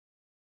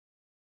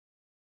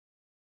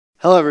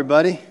Hello,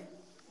 everybody.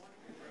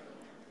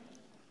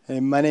 Hey,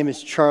 my name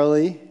is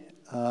Charlie.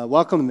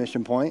 Welcome to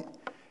Mission Point.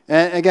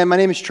 And again, my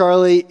name is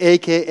Charlie,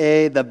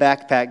 a.k.a. the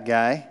Backpack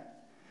Guy.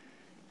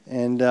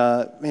 And,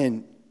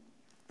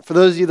 for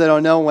those of you that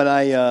don't know, when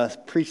I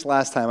preached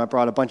last time, I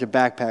brought a bunch of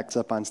backpacks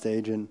up on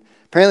stage, and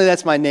apparently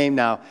that's my name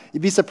now.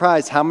 You'd be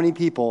surprised how many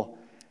people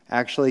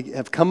actually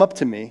have come up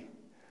to me,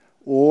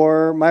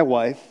 or my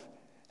wife,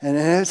 and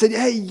have said,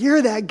 hey,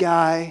 you're that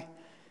guy.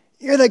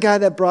 You're the guy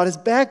that brought his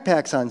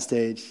backpacks on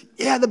stage.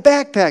 Yeah, the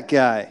backpack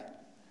guy.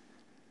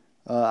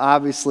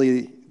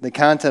 Obviously, the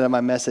content of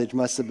my message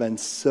must have been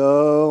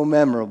so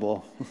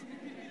memorable.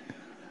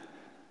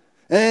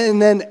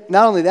 And then,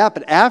 not only that,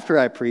 but after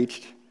I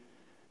preached,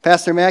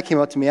 Pastor Matt came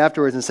up to me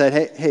afterwards and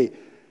said, hey,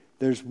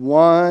 there's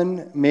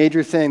one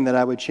major thing that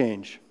I would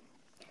change.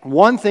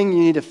 One thing you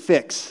need to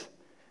fix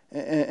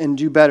and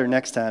do better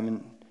next time.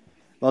 And,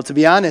 well, to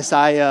be honest,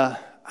 I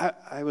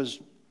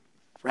was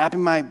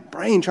wrapping my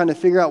brain trying to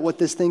figure out what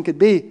this thing could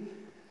be.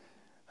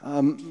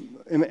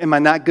 Am I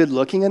not good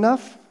looking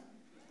enough?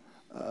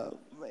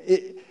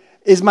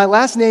 Is my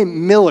last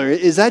name Miller?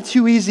 Is that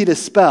too easy to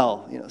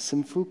spell?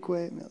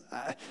 Simfukwe.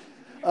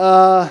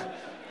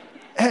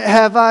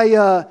 Have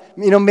I?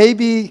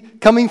 Maybe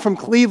coming from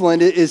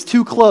Cleveland is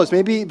too close.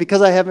 Maybe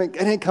because I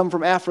didn't come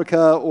from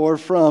Africa or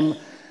from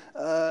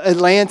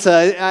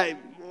Atlanta.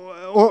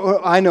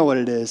 Or I know what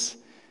it is.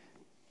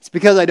 It's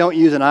because I don't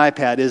use an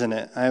iPad, isn't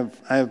it?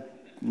 I have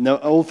no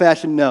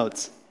old-fashioned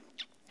notes.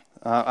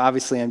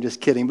 Obviously, I'm just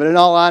kidding. But in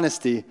all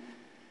honesty,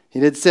 he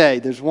did say,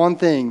 there's one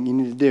thing you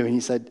need to do. And he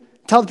said,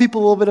 tell the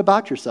people a little bit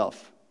about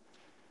yourself.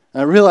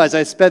 And I realized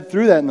I sped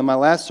through that in my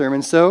last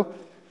sermon, so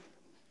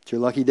it's your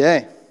lucky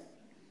day.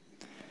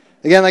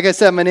 Again, like I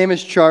said, my name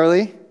is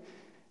Charlie,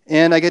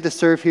 and I get to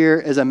serve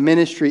here as a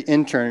ministry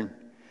intern.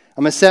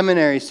 I'm a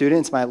seminary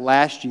student. It's my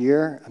last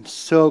year. I'm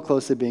so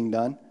close to being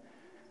done.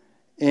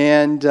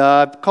 And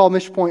I've called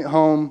Mission Point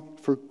home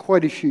for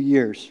quite a few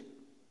years.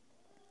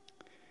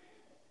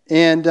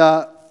 And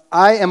I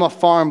am a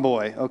farm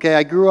boy, okay?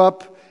 I grew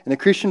up in a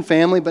Christian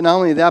family, but not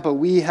only that, but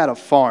we had a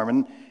farm.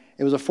 And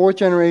it was a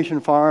fourth-generation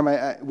farm.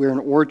 We were an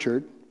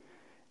orchard.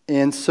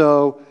 And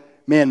so,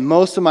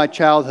 most of my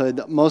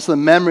childhood, most of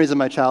the memories of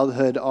my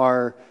childhood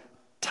are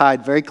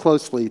tied very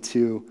closely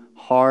to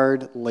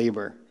hard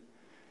labor.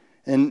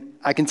 And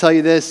I can tell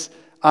you this,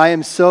 I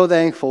am so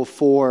thankful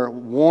for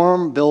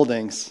warm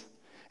buildings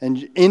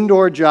and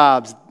indoor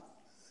jobs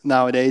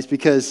nowadays,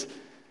 because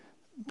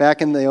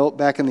back in the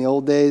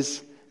old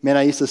days,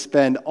 I used to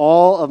spend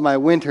all of my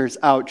winters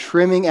out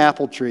trimming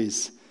apple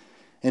trees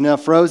in a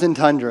frozen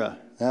tundra.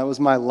 That was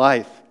my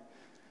life.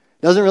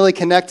 Doesn't really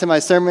connect to my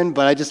sermon,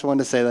 but I just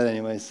wanted to say that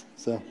anyways.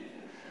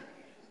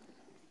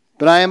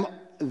 But I am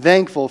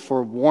thankful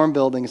for warm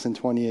buildings in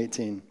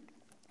 2018.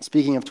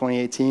 Speaking of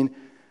 2018,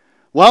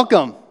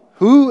 welcome.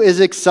 Who is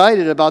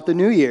excited about the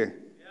new year?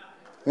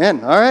 All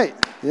right.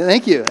 Yeah,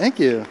 thank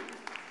you.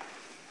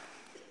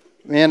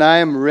 I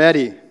am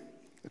ready.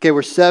 Okay,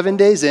 we're 7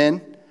 days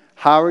in.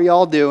 How are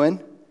y'all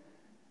doing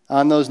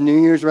on those New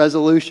Year's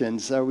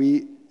resolutions? Are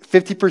we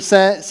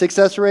 50%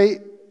 success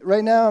rate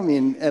right now?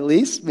 At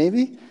least,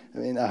 maybe?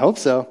 I hope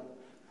so.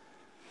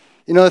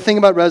 The thing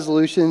about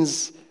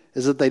resolutions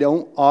is that they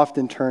don't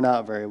often turn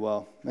out very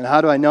well. And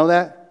how do I know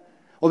that?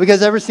 Well,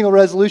 because every single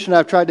resolution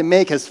I've tried to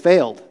make has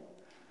failed.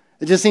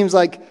 It just seems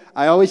like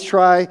I always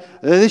try,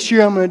 this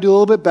year I'm going to do a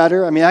little bit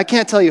better. I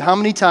can't tell you how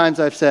many times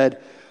I've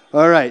said,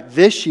 all right,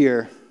 this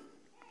year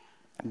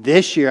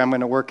I'm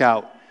going to work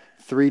out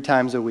 3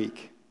 times a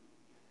week.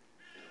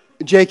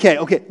 JK,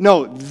 okay,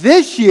 no,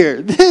 this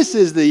year, this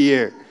is the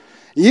year.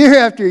 Year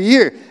after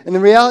year. And the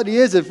reality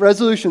is, if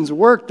resolutions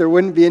worked, there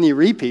wouldn't be any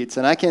repeats.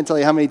 And I can't tell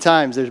you how many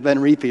times there's been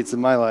repeats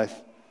in my life.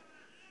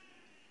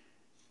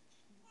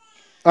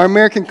 Our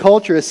American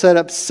culture has set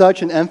up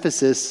such an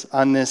emphasis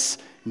on this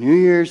New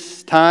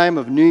Year's time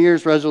of New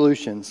Year's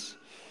resolutions.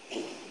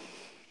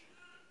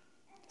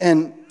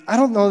 And I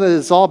don't know that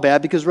it's all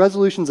bad, because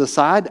resolutions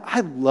aside,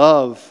 I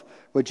love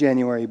what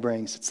January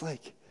brings. It's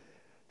like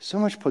so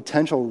much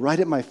potential right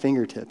at my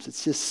fingertips.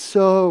 It's just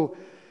so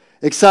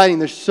exciting.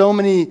 There's so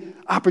many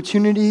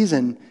opportunities,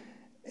 and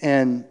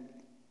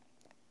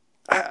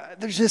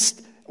there's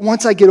just,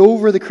 once I get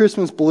over the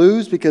Christmas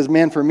blues, because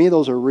for me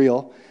those are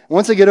real.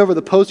 Once I get over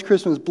the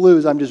post-Christmas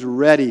blues, I'm just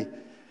ready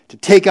to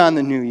take on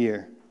the new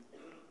year.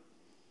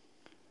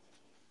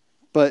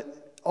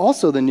 But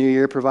also the new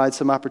year provides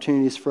some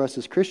opportunities for us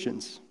as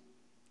Christians.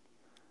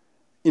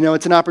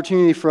 It's an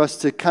opportunity for us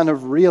to kind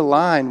of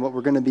realign what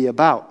we're going to be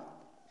about.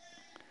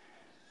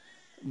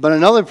 But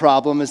another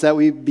problem is that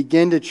we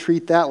begin to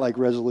treat that like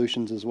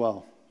resolutions as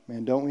well.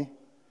 Don't we?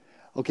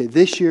 Okay,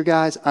 this year,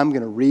 guys, I'm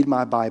going to read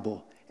my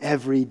Bible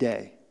every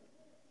day.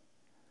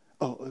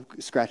 Oh,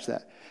 scratch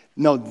that.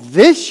 No,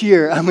 this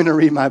year, I'm going to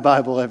read my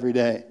Bible every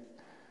day.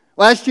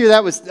 Last year,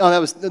 that was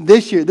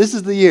this year. This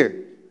is the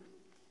year.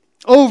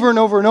 Over and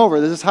over and over.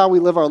 This is how we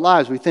live our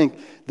lives. We think,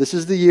 this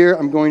is the year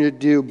I'm going to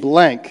do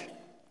blank.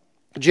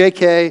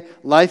 JK,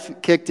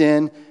 life kicked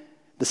in.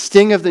 The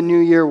sting of the new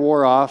year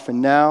wore off,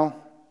 and now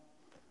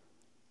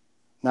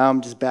Now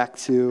I'm just back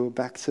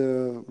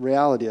to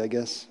reality, I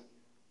guess.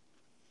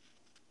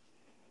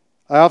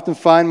 I often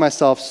find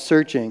myself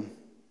searching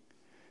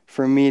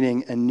for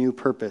meaning and new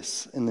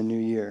purpose in the new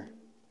year.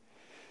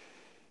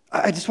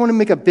 I just want to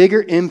make a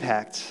bigger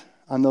impact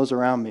on those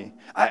around me.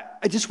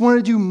 I just want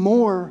to do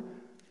more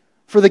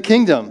for the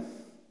kingdom.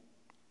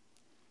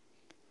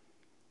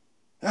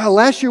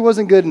 Last year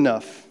wasn't good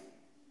enough.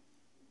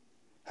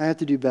 I have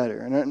to do better.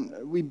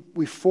 And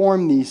we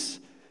form these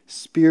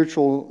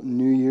spiritual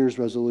New Year's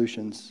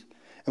resolutions,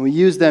 and we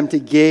use them to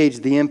gauge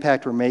the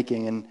impact we're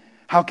making and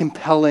how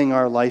compelling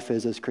our life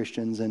is as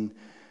Christians. And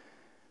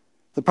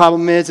the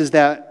problem is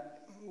that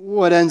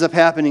what ends up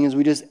happening is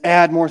we just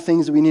add more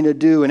things that we need to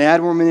do and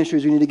add more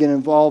ministries we need to get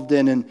involved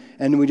in,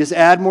 and we just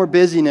add more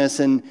busyness,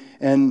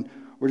 and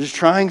we're just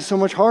trying so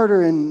much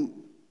harder, and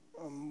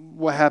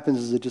what happens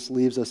is it just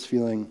leaves us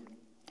feeling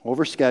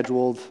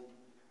overscheduled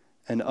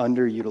and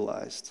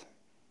underutilized.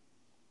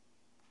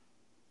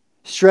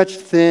 Stretched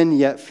thin,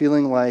 yet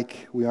feeling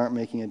like we aren't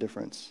making a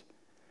difference.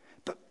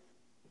 But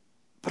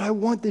I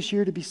want this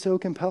year to be so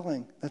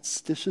compelling.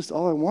 That's just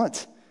all I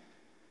want.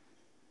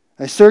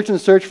 I search and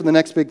search for the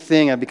next big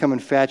thing. I've become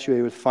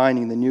infatuated with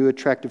finding the new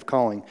attractive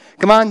calling.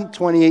 Come on,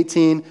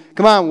 2018.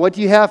 Come on, what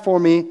do you have for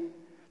me?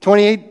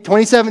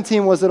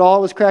 2017 was it all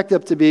it was cracked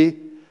up to be.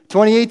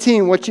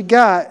 2018, what you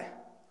got?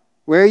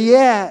 Where are you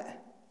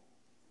at?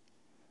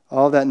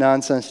 All that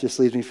nonsense just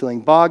leaves me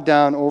feeling bogged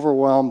down,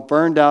 overwhelmed,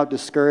 burned out,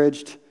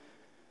 discouraged,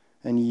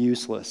 and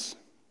useless.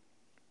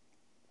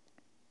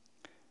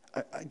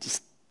 I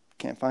just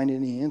can't find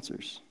any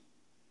answers.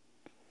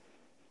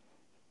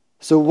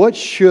 So what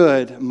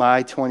should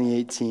my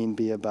 2018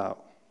 be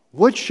about?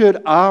 What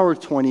should our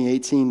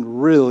 2018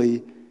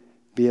 really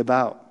be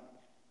about?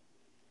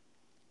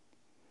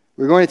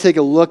 We're going to take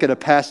a look at a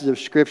passage of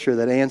Scripture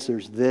that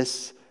answers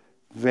this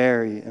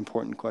very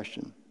important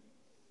question.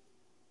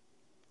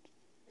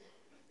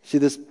 See,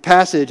 this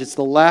passage, it's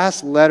the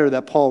last letter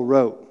that Paul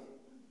wrote.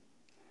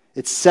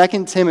 It's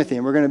 2 Timothy,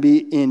 and we're going to be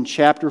in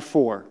chapter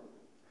 4.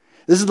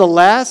 This is the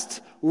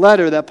last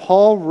letter that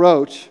Paul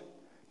wrote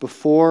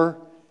before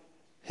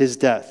his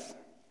death.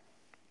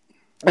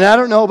 And I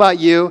don't know about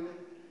you,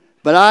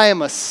 but I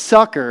am a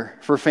sucker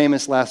for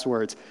famous last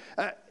words.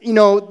 In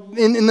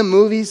the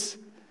movies,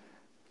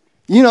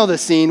 you know the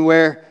scene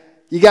where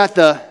you got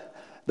the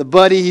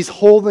buddy, he's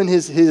holding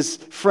his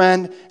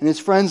friend, and his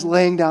friend's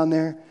laying down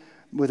there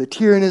with a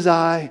tear in his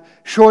eye,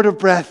 short of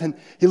breath, and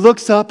he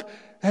looks up,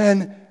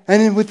 and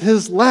with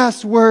his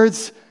last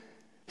words,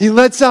 he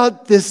lets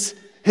out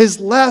his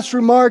last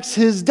remarks,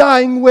 his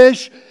dying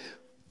wish.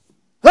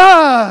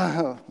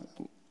 Ah!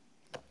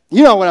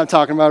 You know what I'm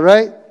talking about,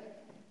 right?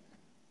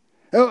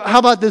 How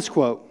about this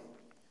quote?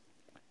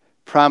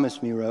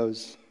 Promise me,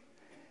 Rose,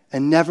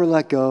 and never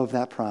let go of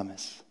that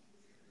promise.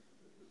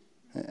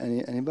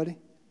 Anybody?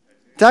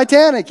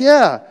 Titanic,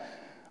 yeah.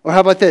 Or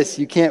how about this?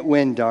 You can't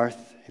win, Darth.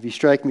 If you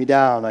strike me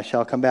down, I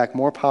shall come back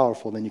more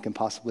powerful than you can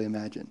possibly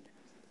imagine.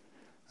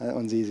 That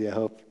one's easy, I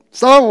hope.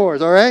 Star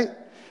Wars, all right?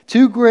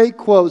 Two great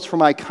quotes from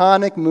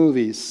iconic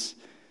movies.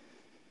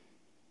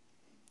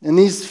 And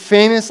these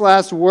famous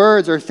last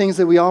words are things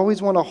that we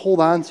always want to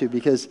hold on to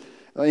because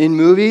in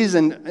movies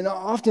and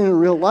often in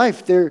real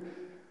life,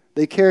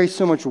 they carry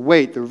so much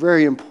weight. They're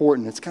very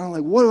important. It's kind of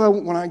like,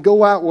 when I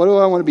go out, what do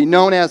I want to be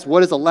known as?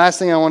 What is the last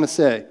thing I want to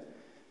say?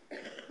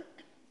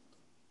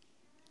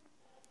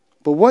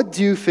 But what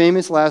do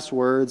famous last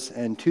words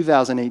and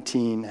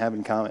 2018 have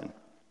in common?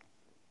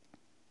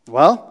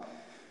 Well,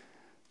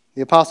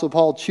 the Apostle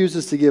Paul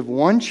chooses to give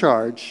one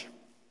charge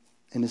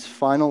in his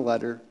final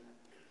letter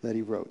that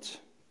he wrote.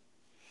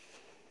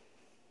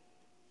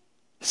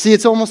 See,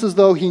 it's almost as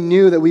though he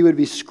knew that we would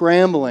be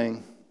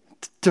scrambling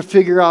to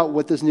figure out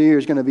what this new year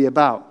is going to be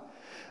about.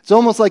 It's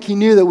almost like he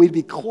knew that we'd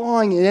be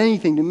clawing at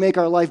anything to make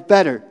our life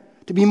better,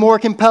 to be more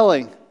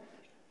compelling,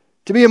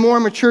 to be a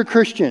more mature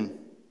Christian.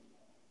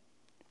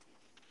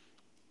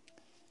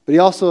 But he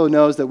also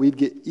knows that we'd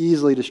get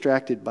easily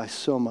distracted by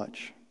so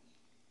much.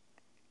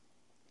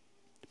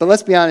 But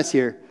let's be honest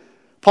here.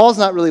 Paul's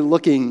not really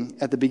looking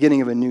at the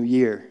beginning of a new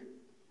year.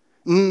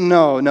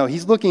 No,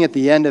 he's looking at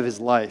the end of his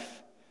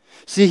life.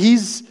 See,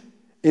 he's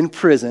in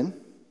prison.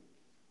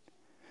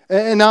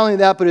 And not only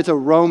that, but it's a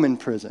Roman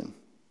prison.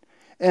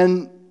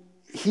 And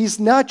he's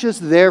not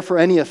just there for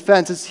any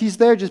offense. He's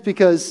there just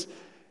because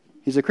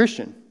he's a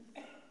Christian.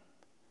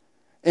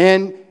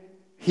 And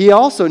he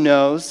also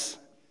knows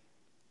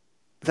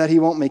that he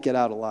won't make it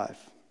out alive.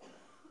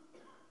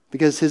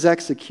 Because his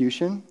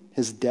execution,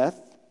 his death,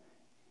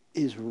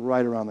 is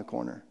right around the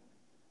corner.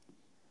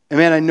 And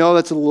man, I know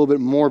that's a little bit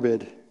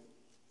morbid.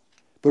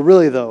 But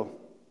really though,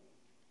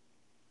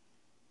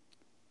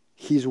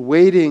 he's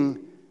waiting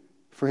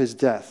for his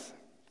death.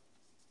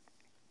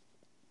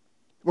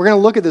 We're going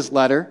to look at this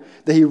letter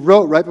that he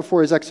wrote right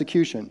before his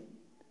execution.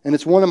 And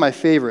it's one of my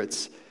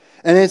favorites.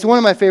 And it's one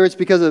of my favorites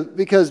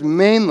because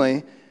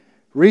mainly,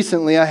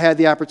 recently I had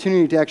the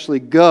opportunity to actually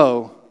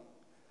go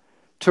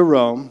to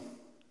Rome,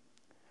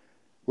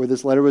 where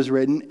this letter was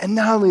written. And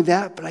not only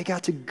that, but I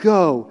got to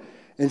go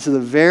into the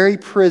very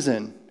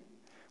prison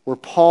where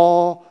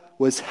Paul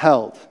was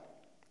held.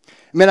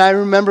 Man, I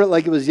remember it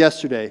like it was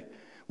yesterday.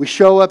 We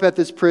show up at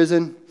this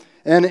prison,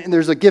 and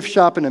there's a gift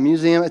shop and a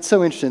museum. It's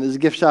so interesting. There's a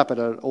gift shop at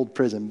an old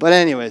prison. But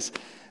anyways,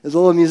 there's a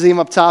little museum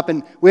up top,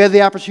 and we had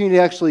the opportunity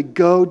to actually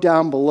go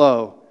down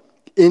below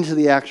into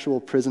the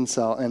actual prison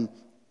cell. And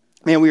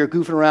man, we were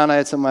goofing around. I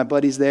had some of my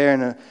buddies there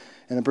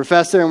and a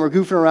professor, and we're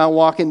goofing around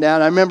walking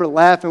down. I remember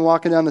laughing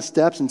walking down the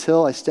steps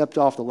until I stepped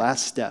off the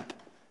last step.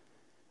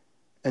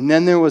 And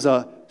then there was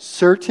a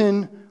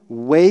certain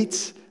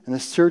weight and a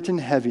certain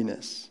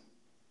heaviness.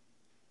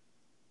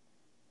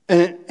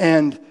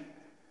 And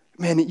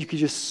man, you could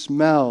just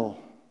smell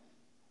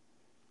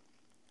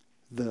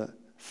the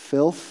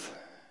filth,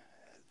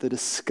 the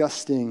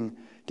disgusting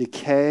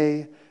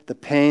decay, the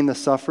pain, the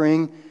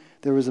suffering.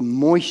 There was a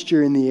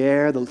moisture in the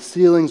air. The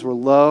ceilings were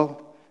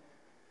low.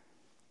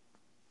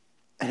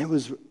 And it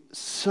was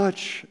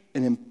such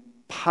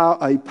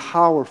a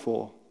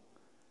powerful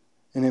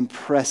and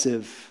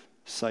impressive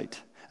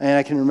sight. And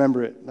I can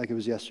remember it like it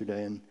was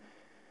yesterday. And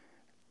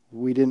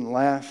we didn't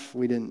laugh.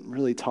 We didn't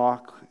really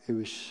talk. It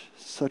was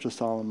such a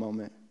solemn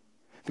moment.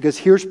 Because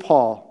here's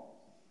Paul.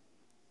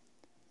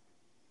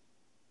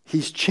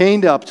 He's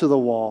chained up to the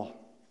wall.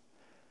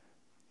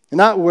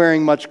 Not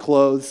wearing much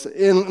clothes.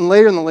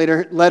 Later in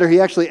the letter, he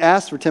actually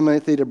asked for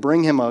Timothy to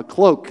bring him a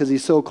cloak because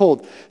he's so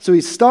cold. So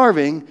he's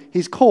starving.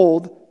 He's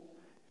cold.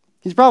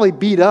 He's probably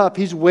beat up.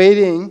 He's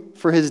waiting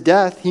for his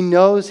death. He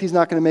knows he's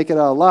not going to make it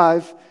out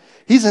alive.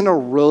 He's in a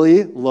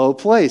really low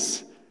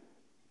place.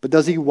 But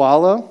does he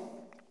wallow?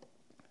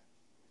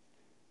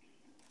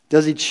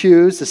 Does he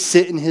choose to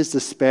sit in his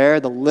despair,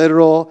 the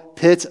literal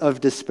pit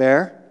of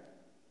despair?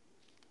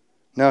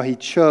 No, he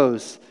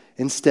chose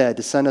instead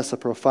to send us a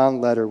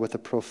profound letter with a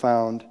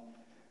profound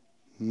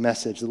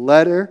message. The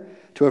letter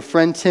to a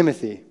friend,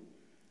 Timothy.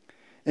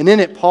 And in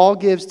it, Paul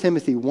gives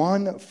Timothy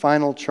one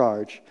final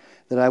charge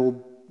that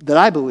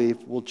I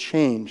believe will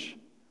change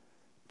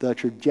the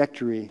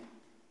trajectory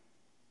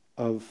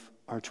of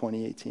our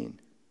 2018.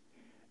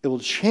 It will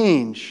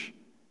change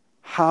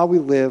how we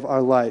live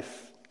our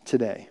life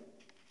today.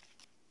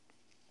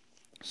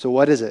 So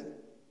what is it?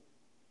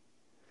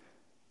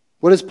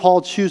 What does Paul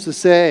choose to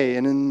say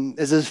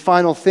as his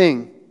final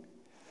thing?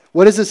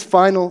 What is his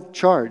final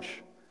charge?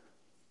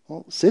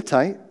 Well, sit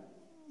tight.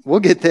 We'll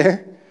get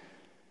there.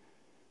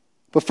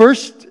 But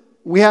first,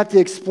 we have to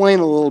explain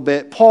a little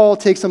bit. Paul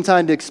takes some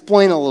time to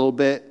explain a little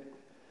bit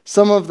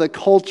some of the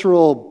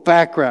cultural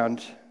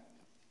background.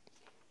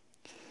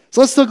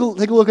 So let's take a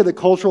look at the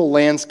cultural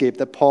landscape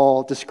that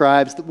Paul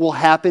describes that will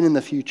happen in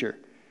the future.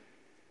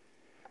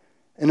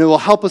 And it will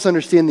help us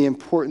understand the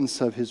importance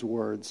of his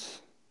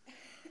words.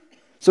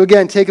 So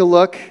again, take a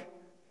look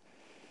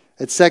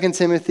at 2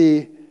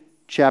 Timothy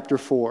chapter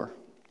 4.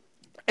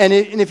 And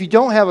if you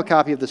don't have a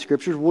copy of the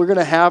scriptures, we're going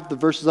to have the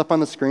verses up on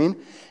the screen.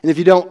 And if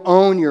you don't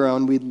own your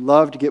own, we'd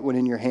love to get one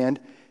in your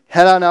hand.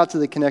 Head on out to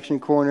the Connection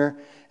Corner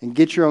and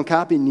get your own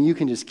copy, and you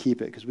can just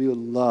keep it because we would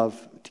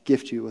love to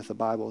gift you with a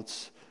Bible.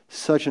 It's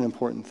such an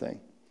important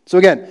thing. So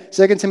again,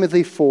 2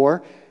 Timothy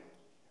 4,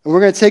 and we're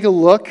going to take a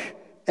look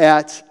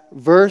at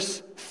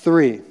verse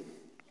 3. It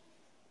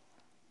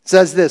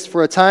says this,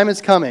 "For a time is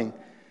coming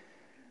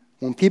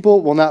when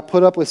people will not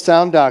put up with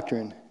sound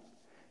doctrine.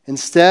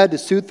 Instead, to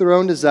suit their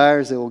own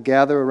desires, they will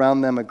gather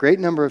around them a great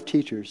number of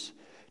teachers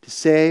to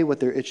say what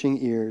their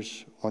itching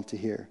ears want to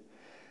hear.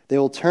 They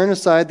will turn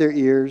their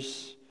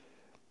ears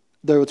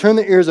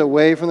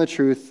away from the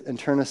truth and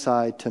turn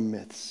aside to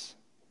myths."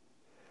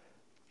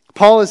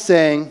 Paul is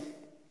saying,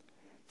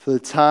 for the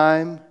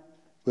time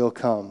will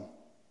come.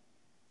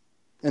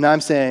 And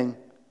I'm saying,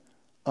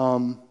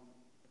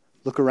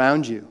 look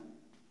around you.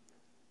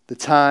 The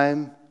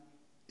time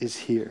is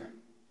here.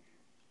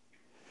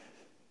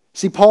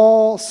 See,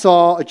 Paul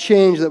saw a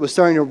change that was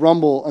starting to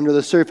rumble under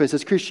the surface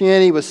as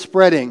Christianity was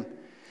spreading.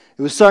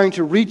 It was starting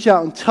to reach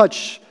out and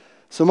touch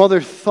some other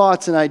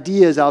thoughts and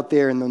ideas out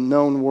there in the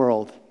known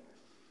world.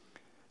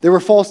 There were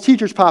false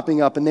teachers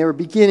popping up, and they were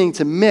beginning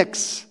to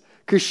mix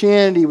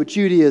Christianity with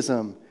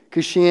Judaism,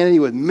 Christianity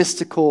with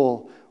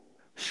mystical,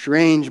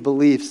 strange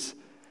beliefs.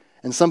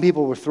 And some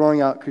people were throwing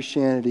out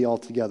Christianity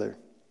altogether.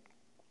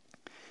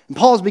 And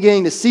Paul is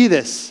beginning to see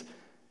this,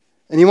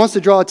 and he wants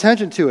to draw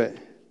attention to it.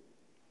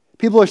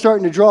 People are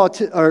starting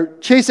to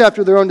chase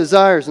after their own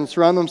desires and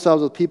surround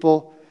themselves with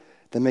people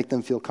that make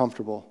them feel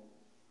comfortable.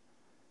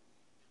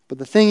 But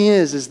the thing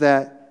is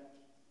that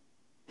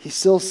he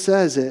still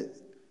says it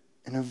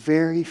in a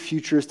very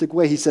futuristic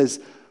way. He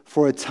says,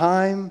 for a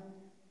time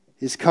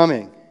is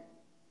coming. And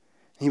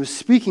he was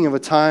speaking of a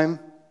time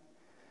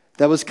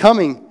that was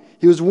coming.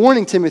 He was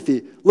warning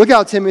Timothy, look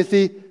out,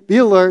 Timothy, be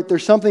alert,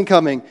 there's something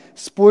coming.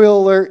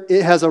 Spoiler alert,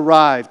 it has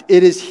arrived.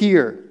 It is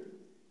here.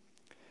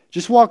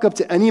 Just walk up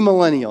to any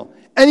millennial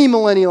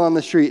on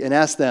the street and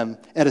ask them,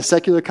 at a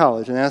secular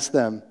college, and ask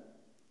them,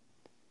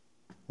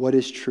 what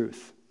is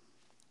truth?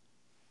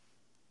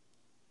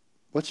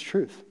 What's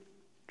truth?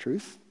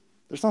 Truth?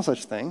 There's no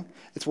such thing.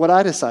 It's what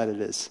I decide it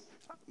is.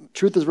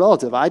 Truth is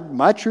relative.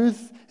 My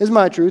truth is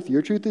my truth.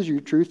 Your truth is your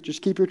truth.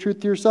 Just keep your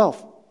truth to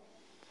yourself.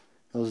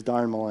 Those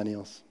darn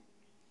millennials.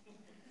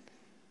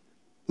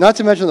 Not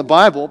to mention the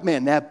Bible.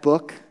 Man, that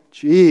book,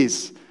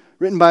 geez,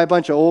 written by a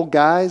bunch of old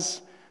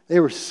guys. They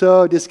were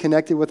so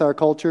disconnected with our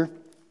culture.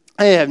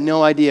 They have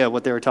no idea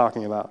what they were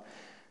talking about.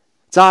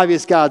 It's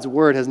obvious God's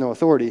word has no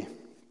authority.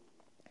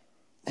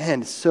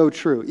 And it's so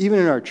true, even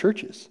in our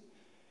churches.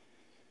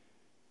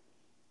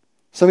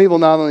 Some people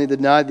not only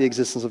deny the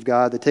existence of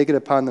God, they take it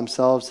upon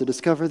themselves to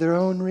discover their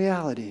own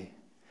reality.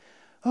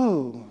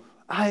 Oh,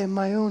 I am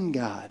my own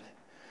God.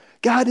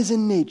 God is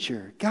in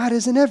nature. God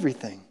is in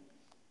everything.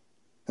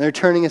 And they're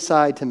turning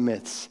aside to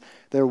myths.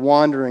 They're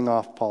wandering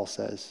off, Paul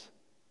says.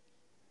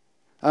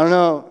 I don't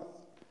know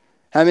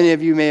how many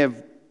of you may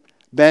have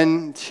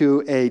been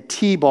to a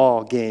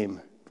T-ball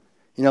game.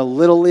 You know,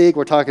 Little League,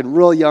 we're talking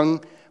real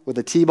young with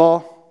a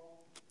T-ball.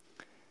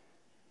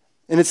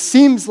 And it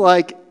seems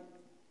like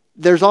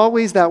there's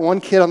always that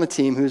one kid on the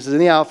team who's in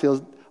the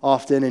outfield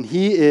often, and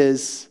he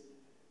is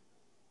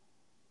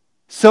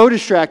so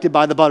distracted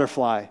by the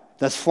butterfly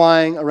that's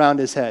flying around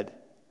his head.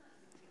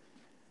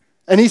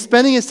 And he's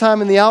spending his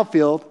time in the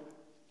outfield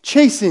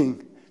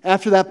chasing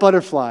after that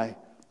butterfly,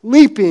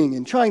 leaping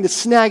and trying to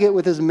snag it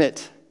with his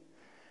mitt,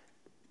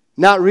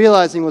 not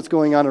realizing what's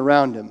going on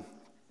around him.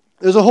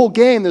 There's a whole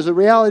game. There's a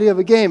reality of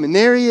a game. And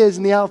there he is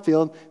in the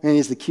outfield. Man,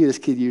 he's the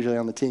cutest kid usually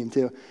on the team,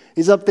 too.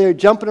 He's up there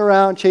jumping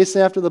around,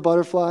 chasing after the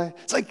butterfly.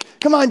 It's like,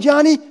 come on,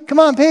 Johnny. Come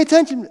on, pay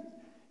attention.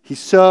 He's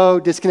so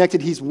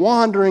disconnected. He's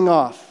wandering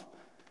off.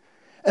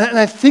 And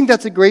I think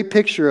that's a great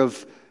picture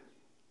of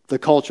the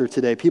culture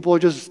today. People are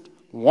just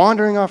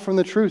wandering off from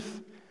the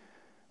truth.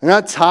 They're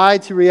not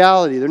tied to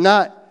reality. They're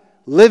not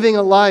living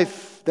a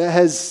life that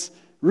has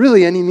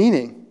really any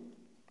meaning.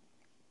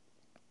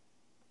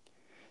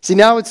 See,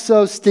 now it's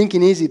so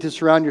stinking easy to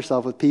surround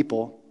yourself with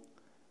people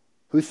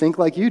who think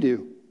like you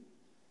do.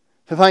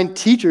 To find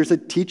teachers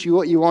that teach you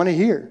what you want to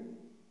hear.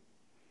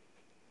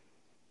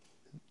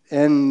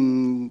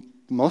 And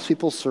most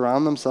people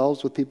surround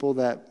themselves with people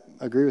that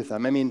agree with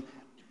them. I mean,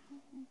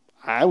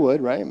 I would,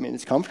 right? I mean,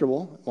 it's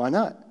comfortable. Why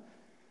not?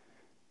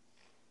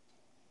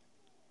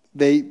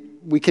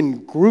 We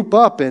can group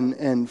up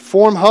and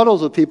form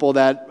huddles with people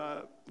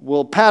that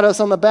will pat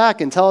us on the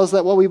back and tell us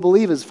that what we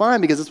believe is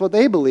fine because it's what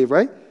they believe,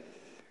 right?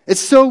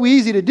 It's so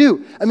easy to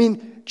do. I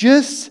mean,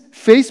 just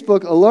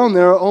Facebook alone,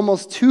 there are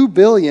almost 2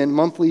 billion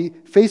monthly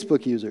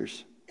Facebook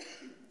users.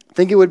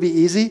 Think it would be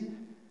easy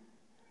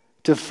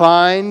to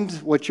find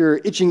what your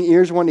itching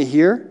ears want to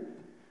hear?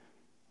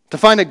 To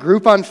find a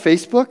group on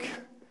Facebook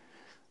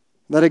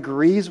that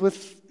agrees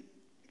with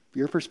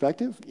your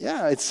perspective?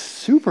 Yeah, it's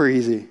super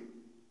easy.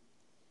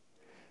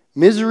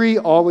 Misery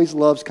always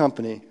loves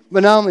company.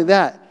 But not only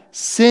that,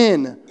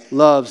 sin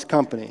loves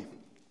company.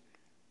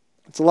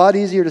 It's a lot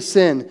easier to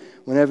sin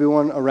when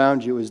everyone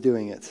around you is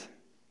doing it.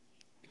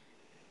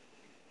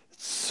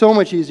 It's so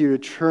much easier to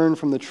turn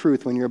from the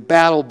truth when your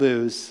battle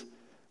boos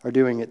are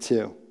doing it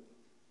too.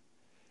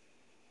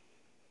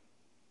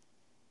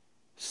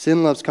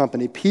 Sin loves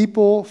company.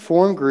 People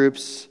form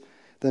groups,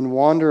 then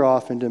wander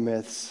off into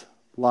myths,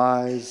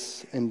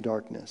 lies, and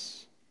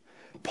darkness.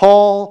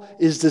 Paul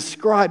is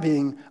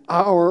describing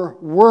our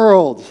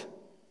world,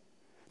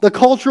 the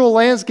cultural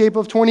landscape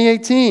of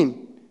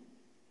 2018.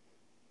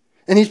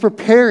 And he's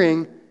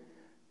preparing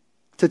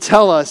to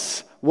tell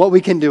us what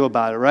we can do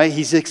about it, right?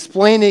 He's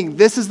explaining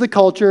this is the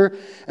culture,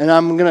 and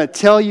I'm going to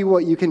tell you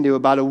what you can do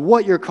about it,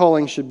 what your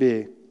calling should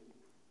be.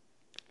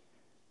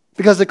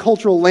 Because the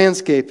cultural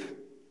landscape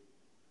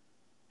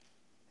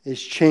is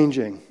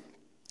changing.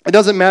 It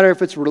doesn't matter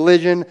if it's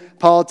religion,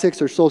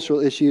 politics, or social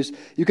issues.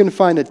 You can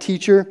find a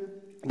teacher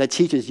that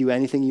teaches you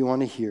anything you want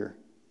to hear.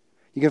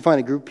 You can find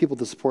a group of people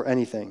to support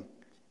anything.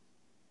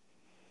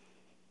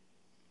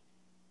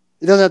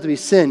 It doesn't have to be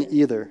sin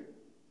either.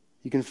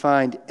 You can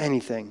find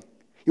anything.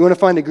 You want to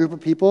find a group of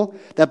people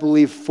that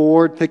believe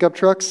Ford pickup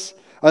trucks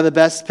are the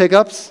best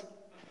pickups?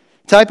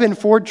 Type in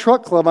Ford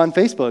Truck Club on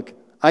Facebook.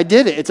 I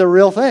did it. It's a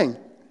real thing.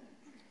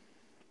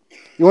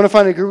 You want to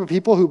find a group of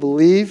people who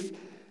believe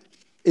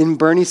in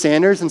Bernie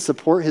Sanders and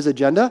support his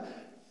agenda?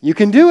 You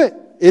can do it.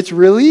 It's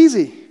really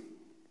easy.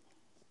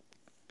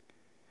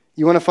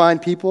 You want to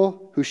find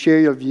people who share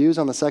your views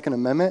on the Second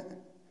Amendment?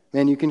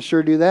 Man, you can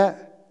sure do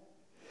that.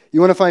 You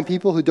want to find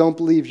people who don't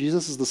believe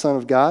Jesus is the Son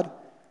of God?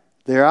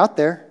 They're out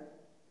there.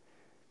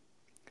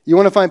 You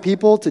want to find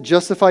people to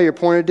justify your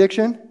porn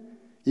addiction?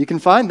 You can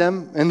find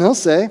them, and they'll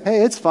say,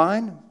 hey, it's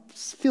fine. It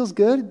feels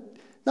good.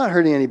 Not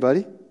hurting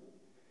anybody.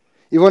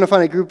 You want to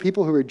find a group of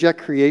people who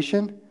reject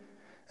creation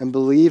and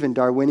believe in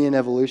Darwinian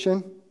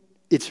evolution?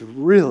 It's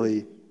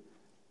really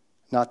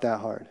not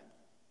that hard.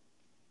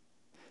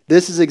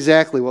 This is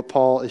exactly what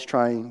Paul is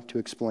trying to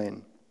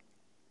explain.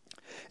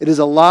 It is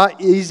a lot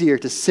easier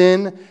to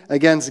sin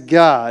against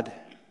God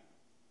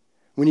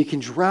when you can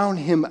drown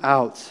him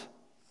out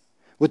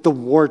with the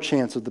war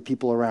chants of the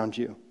people around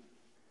you.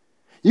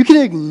 You can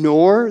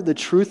ignore the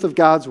truth of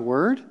God's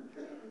word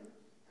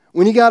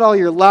when you got all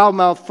your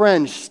loudmouth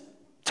friends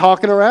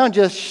talking around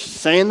just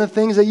saying the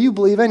things that you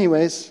believe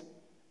anyways.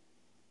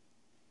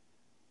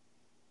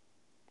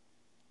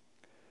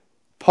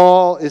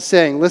 Paul is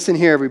saying, listen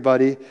here,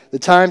 everybody. The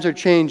times are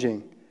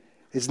changing.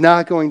 It's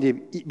not going to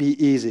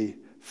be easy,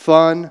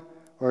 fun,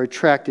 or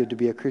attractive to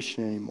be a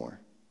Christian anymore.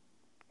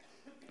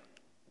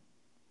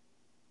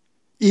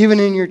 Even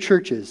in your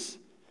churches,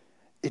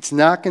 it's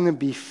not going to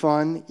be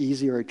fun,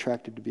 easy, or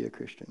attractive to be a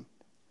Christian.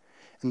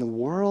 And the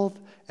world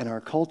and our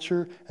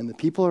culture and the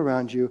people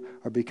around you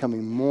are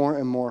becoming more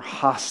and more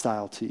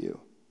hostile to you.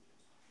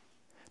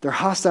 They're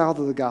hostile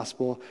to the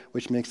gospel,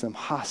 which makes them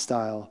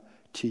hostile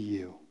to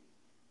you.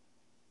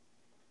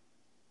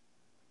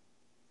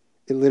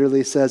 It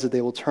literally says that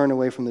they will turn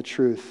away from the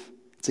truth.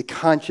 It's a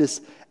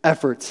conscious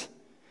effort.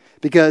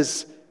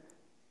 Because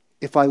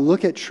if I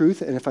look at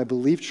truth and if I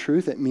believe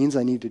truth, it means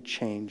I need to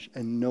change,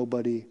 and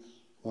nobody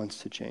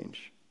wants to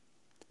change.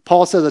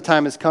 Paul says the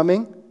time is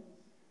coming.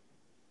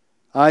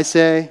 I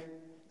say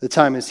the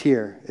time is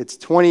here. It's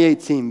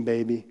 2018,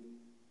 baby.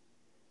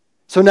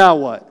 So now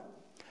what?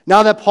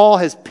 Now that Paul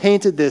has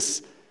painted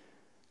this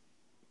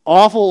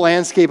awful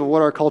landscape of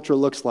what our culture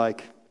looks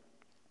like,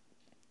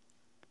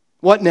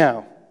 what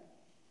now?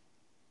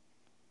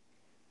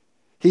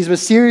 He's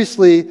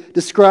mysteriously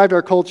described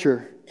our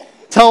culture,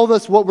 told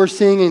us what we're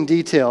seeing in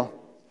detail.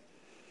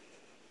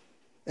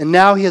 And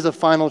now he has a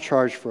final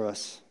charge for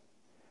us,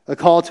 a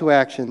call to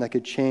action that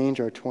could change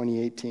our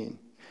 2018.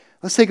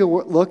 Let's take a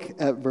look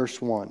at verse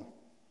 1. All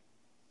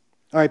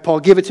right, Paul,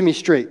 give it to me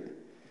straight.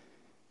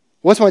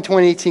 What's my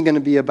 2018 going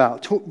to be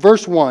about?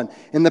 Verse 1,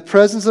 in the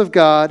presence of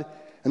God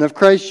and of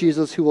Christ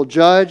Jesus, who will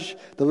judge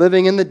the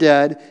living and the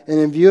dead, and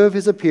in view of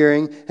his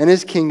appearing and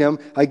his kingdom,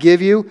 I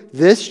give you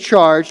this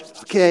charge.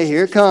 Okay,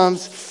 here it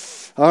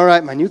comes. All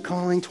right, my new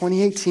calling,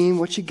 2018.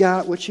 What you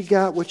got? What you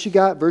got? What you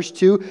got? Verse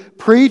 2,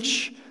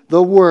 preach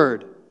the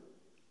word.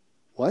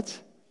 What?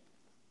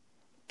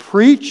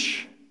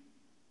 Preach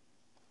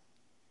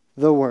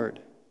the word.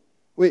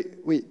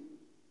 Wait.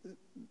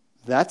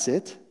 That's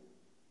it?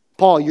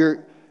 Paul,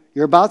 you're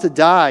about to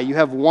die. You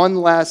have one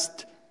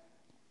last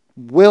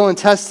will and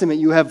testament.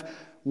 You have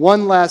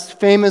one last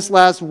famous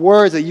last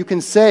words that you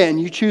can say,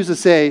 and you choose to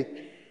say,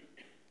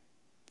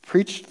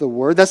 preach the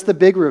word. That's the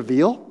big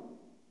reveal?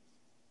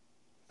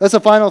 That's the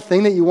final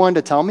thing that you wanted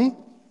to tell me?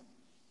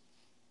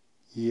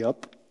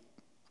 Yep.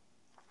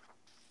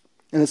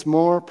 And it's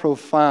more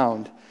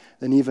profound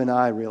than even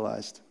I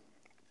realized.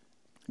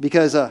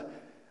 Because,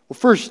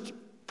 first,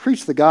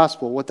 preach the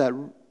gospel.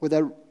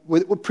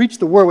 Preach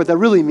the word, what that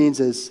really means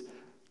is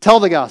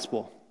tell the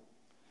gospel.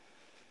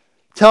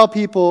 Tell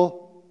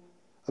people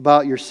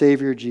about your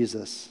Savior,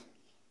 Jesus.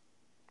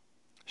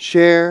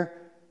 Share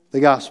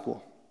the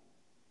gospel.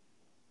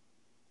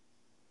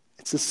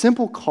 It's a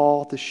simple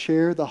call to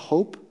share the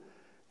hope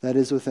that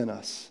is within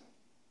us.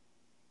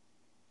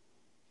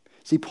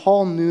 See,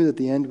 Paul knew that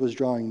the end was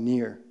drawing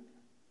near,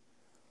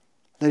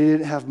 that he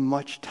didn't have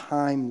much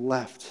time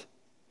left.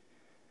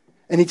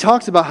 And he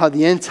talks about how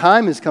the end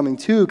time is coming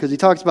too, because he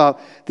talks about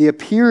the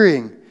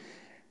appearing,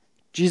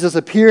 Jesus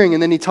appearing,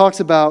 and then he talks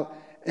about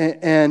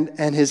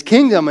and his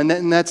kingdom,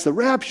 and that's the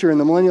rapture and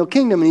the millennial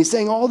kingdom. And he's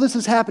saying all this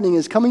is happening,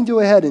 is coming to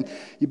a head, and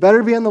you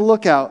better be on the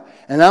lookout.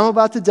 And I'm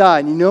about to die.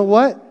 And you know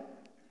what?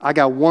 I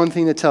got one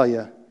thing to tell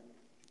you.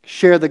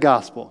 Share the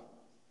gospel.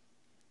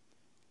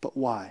 But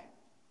why?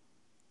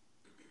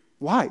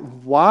 Why?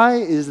 Why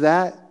is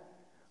that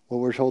what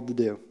we're told to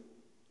do?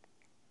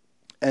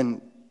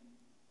 And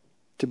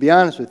to be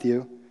honest with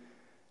you,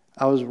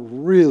 I was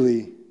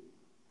really,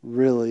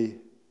 really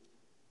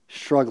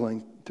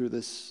struggling through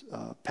this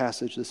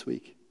passage this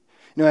week.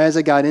 You know, as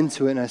I got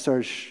into it and I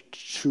started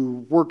to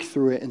work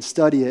through it and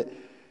study it,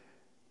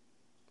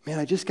 man,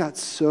 I just got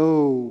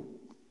so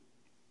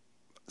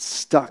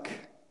stuck.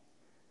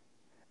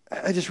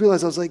 I just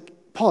realized, I was like,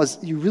 Paul,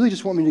 you really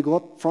just want me to go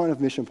up front of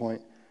Mission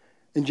Point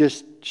and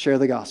just share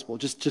the gospel?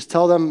 Just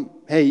tell them,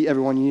 hey,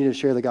 everyone, you need to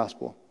share the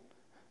gospel.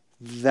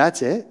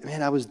 That's it?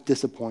 Man, I was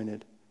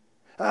disappointed.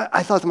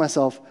 I thought to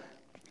myself,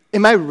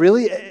 am I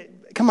really...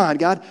 Come on,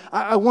 God.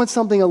 I want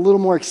something a little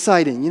more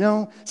exciting,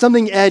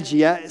 something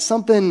edgy,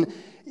 something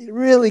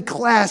really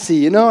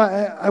classy,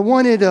 I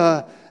wanted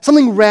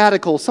something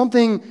radical,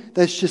 something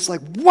that's just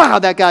like, wow,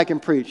 that guy can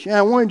preach. And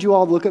I wanted you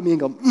all to look at me and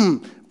go,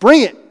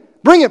 bring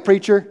it,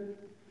 preacher.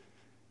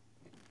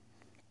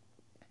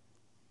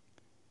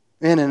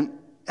 And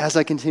as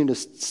I continued to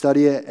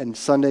study it, and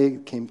Sunday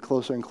came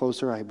closer and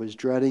closer, I was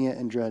dreading it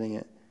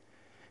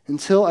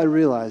until I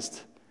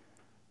realized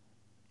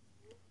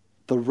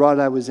the rut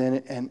I was in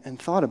and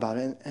thought about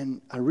it.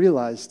 And I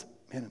realized,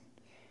 man,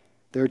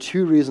 there are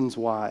two reasons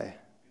why.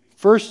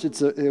 First,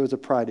 it was a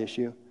pride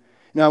issue.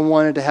 I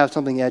wanted to have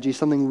something edgy,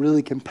 something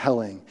really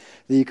compelling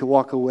that you could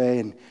walk away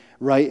and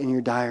write in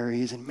your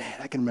diaries. And man,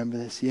 I can remember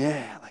this.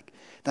 Yeah, like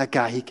that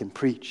guy, he can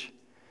preach.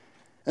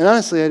 And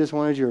honestly, I just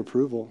wanted your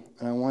approval.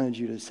 And I wanted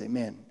you to say,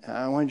 man,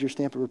 I wanted your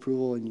stamp of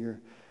approval and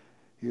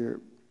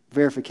your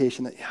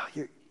verification that,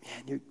 you're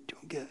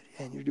doing good.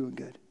 And you're doing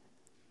good.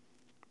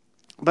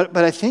 But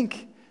I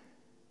think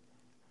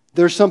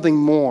there's something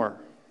more.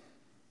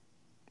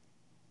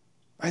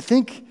 I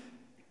think,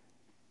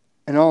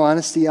 in all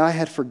honesty, I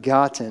had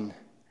forgotten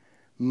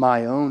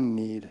my own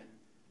need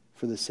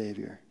for the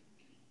Savior.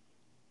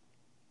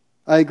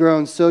 I had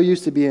grown so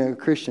used to being a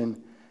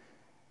Christian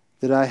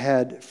that I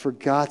had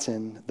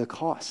forgotten the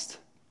cost.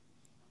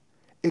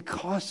 It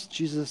cost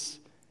Jesus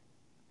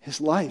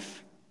his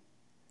life.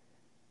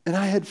 And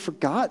I had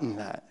forgotten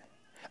that.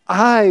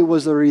 I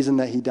was the reason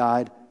that he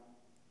died.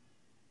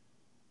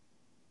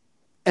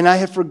 And I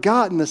had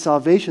forgotten the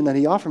salvation that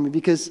he offered me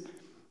because,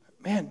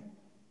 man,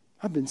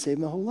 I've been saved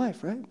my whole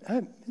life, right?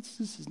 This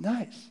is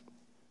nice.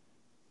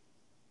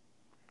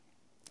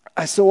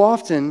 I so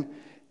often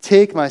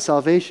take my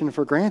salvation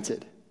for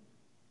granted.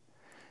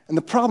 And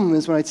the problem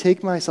is when I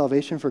take my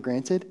salvation for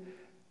granted,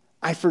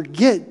 I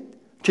forget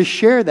to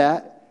share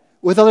that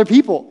with other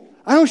people.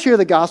 I don't share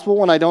the gospel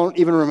when I don't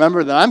even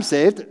remember that I'm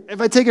saved.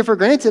 If I take it for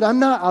granted, I'm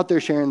not out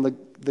there sharing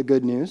the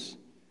good news.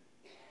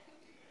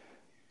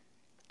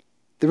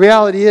 The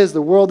reality is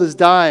the world is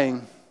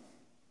dying,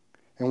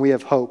 and we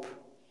have hope.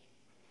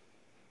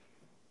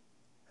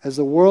 As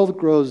the world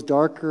grows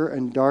darker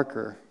and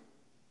darker,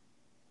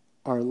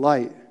 our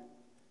light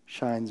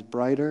shines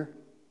brighter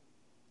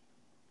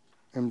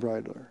and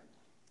brighter.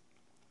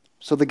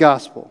 So the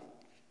gospel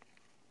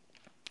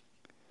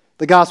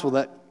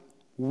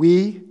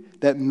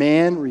that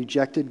man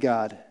rejected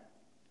God,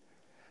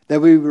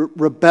 that we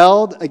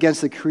rebelled against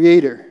the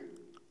Creator,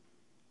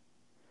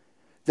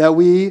 that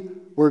we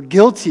were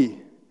guilty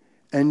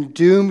and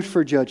doomed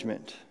for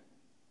judgment.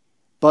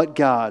 But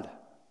God,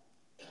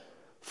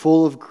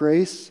 full of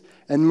grace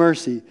and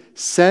mercy,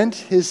 sent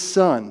his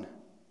Son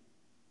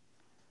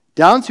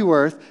down to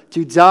earth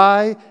to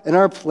die in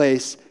our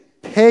place,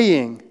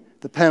 paying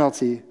the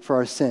penalty for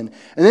our sin.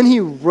 And then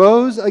he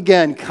rose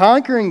again,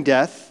 conquering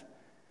death,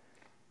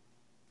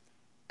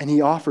 and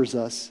he offers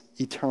us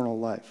eternal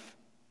life.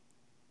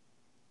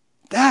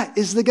 That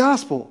is the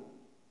gospel.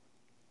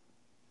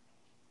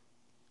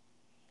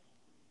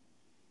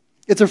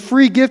 It's a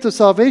free gift of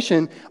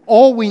salvation.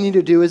 All we need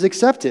to do is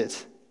accept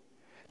it.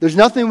 There's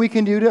nothing we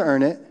can do to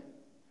earn it.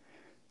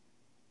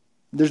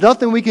 There's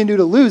nothing we can do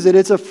to lose it.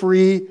 It's a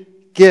free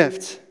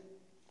gift.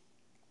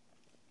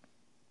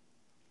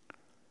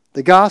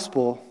 The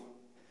gospel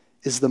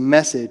is the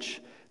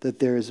message that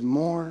there is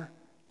more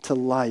to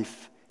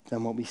life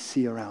than what we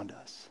see around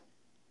us.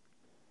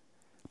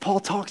 Paul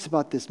talks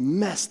about this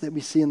mess that we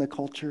see in the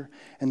culture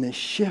and this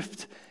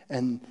shift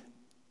and,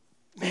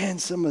 man,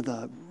 some of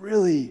the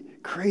really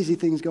crazy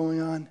things going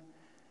on.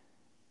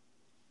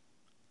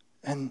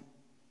 And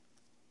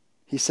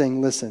he's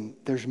saying, listen,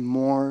 there's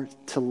more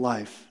to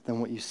life than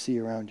what you see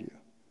around you.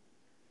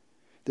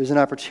 There's an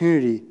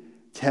opportunity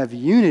to have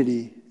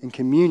unity and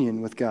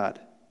communion with God.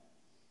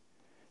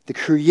 The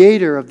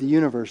creator of the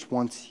universe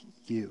wants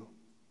you.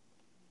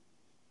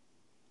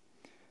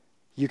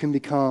 You can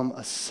become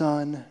a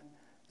son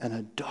and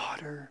a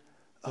daughter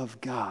of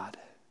God.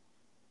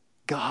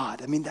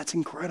 God, I mean, that's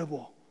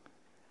incredible.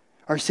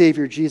 Our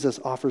Savior Jesus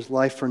offers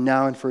life for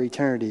now and for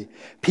eternity.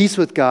 Peace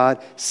with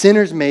God,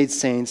 sinners made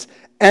saints,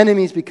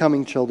 enemies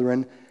becoming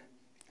children.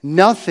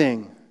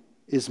 Nothing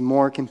is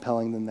more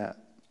compelling than that.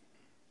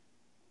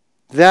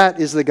 That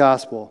is the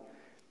gospel.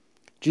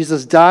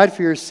 Jesus died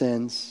for your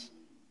sins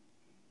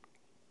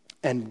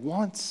and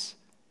wants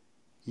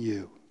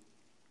you.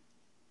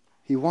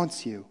 He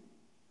wants you.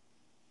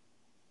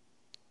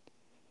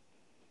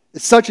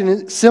 It's such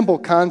a simple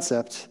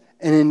concept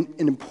and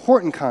an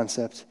important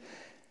concept,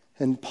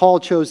 and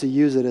Paul chose to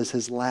use it as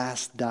his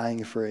last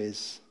dying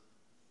phrase.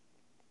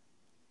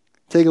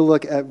 Take a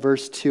look at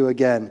verse 2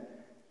 again.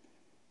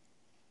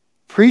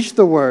 Preach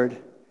the word,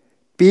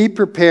 be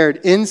prepared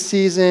in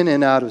season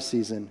and out of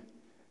season.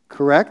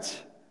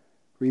 Correct,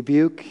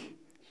 rebuke,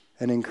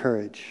 and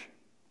encourage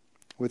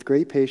with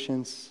great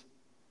patience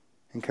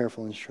and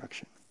careful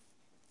instruction.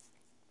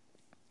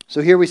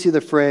 So here we see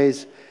the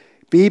phrase,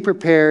 be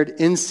prepared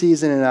in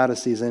season and out of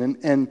season.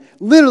 And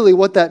literally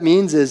what that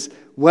means is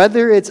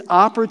whether it's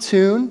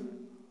opportune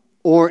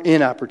or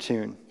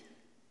inopportune.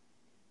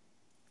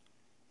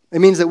 It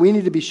means that we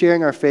need to be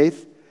sharing our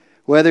faith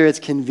whether it's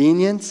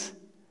convenient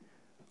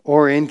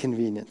or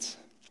inconvenient.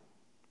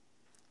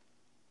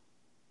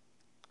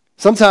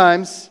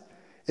 Sometimes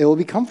it will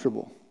be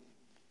comfortable.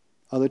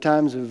 Other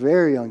times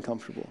very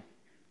uncomfortable.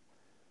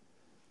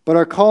 But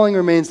our calling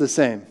remains the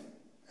same,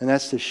 and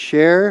that's to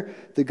share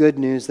the good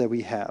news that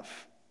we have.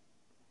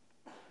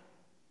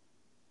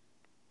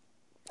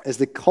 As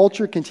the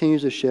culture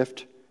continues to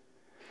shift,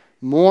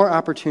 more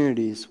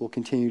opportunities will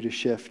continue to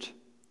shift.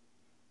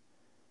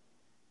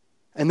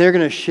 And they're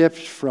going to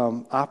shift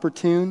from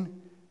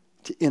opportune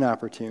to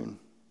inopportune.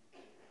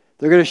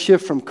 They're going to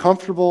shift from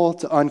comfortable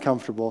to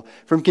uncomfortable,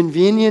 from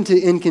convenient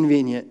to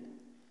inconvenient.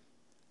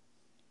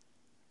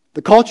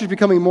 The culture is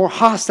becoming more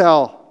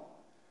hostile,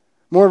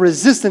 more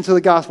resistant to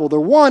the gospel. They're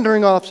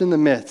wandering off in the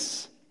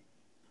myths.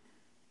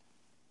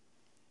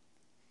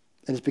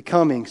 And it's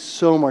becoming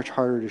so much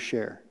harder to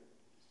share.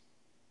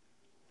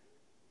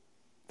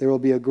 There will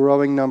be a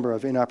growing number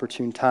of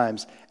inopportune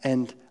times.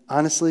 And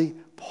honestly,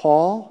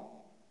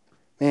 Paul,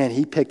 man,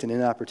 he picked an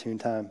inopportune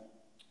time.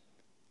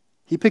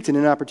 He picked an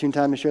inopportune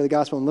time to share the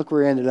gospel, and look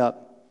where he ended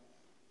up.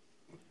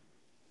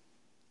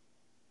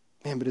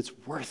 Man, but it's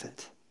worth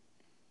it.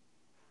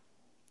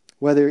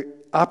 Whether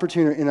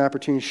opportune or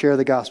inopportune, share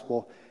the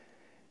gospel.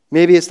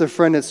 Maybe it's the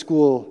friend at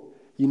school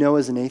you know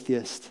is an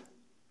atheist,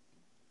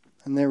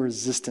 and they're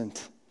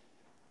resistant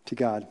to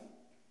God.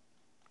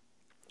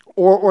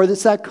 Or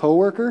it's that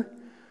coworker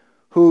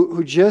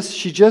who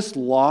just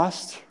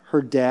lost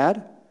her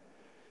dad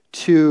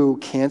to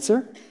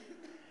cancer.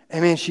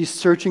 And man, she's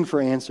searching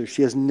for answers.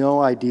 She has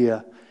no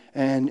idea.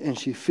 And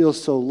she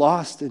feels so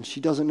lost and she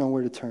doesn't know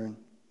where to turn.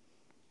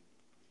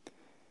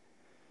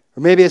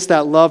 Or maybe it's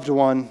that loved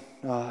one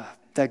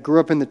that grew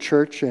up in the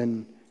church,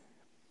 and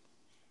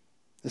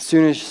as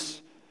soon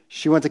as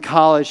she went to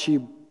college, she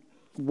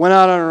went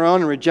out on her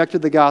own and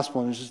rejected the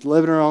gospel and was just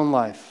living her own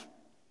life.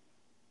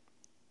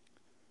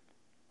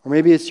 Or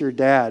maybe it's your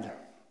dad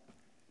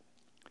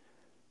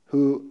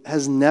who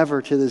has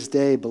never to this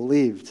day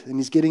believed, and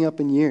he's getting up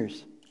in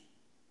years.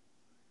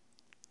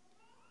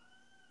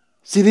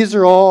 See, these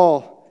are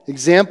all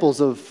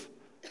examples of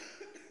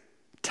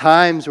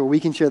times where we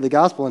can share the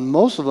gospel, and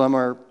most of them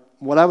are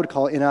what I would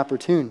call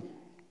inopportune.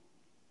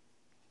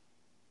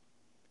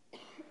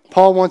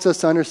 Paul wants us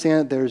to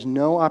understand that there is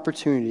no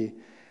opportunity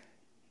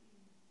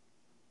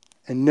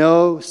and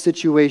no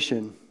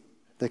situation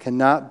that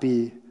cannot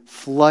be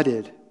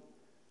flooded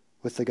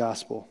with the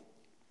gospel.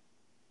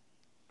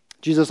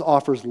 Jesus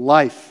offers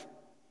life,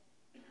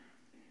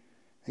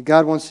 and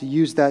God wants to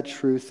use that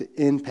truth to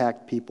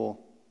impact people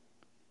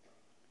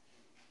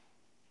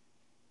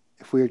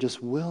if we are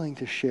just willing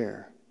to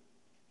share.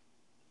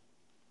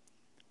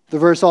 The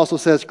verse also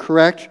says,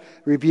 correct,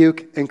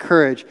 rebuke,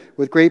 encourage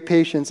with great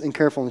patience and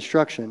careful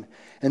instruction.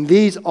 And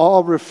these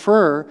all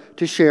refer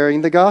to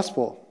sharing the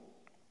gospel.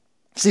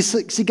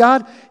 See,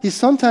 God, He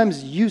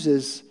sometimes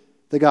uses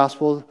the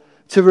gospel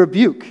to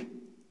rebuke,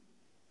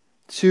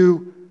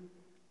 to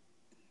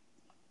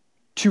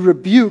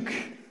rebuke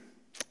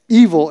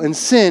evil and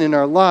sin in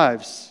our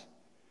lives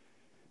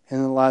and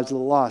in the lives of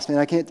the lost. Man,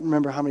 I can't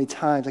remember how many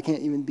times, I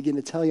can't even begin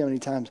to tell you how many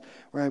times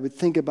where I would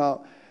think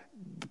about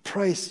the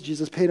price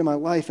Jesus paid in my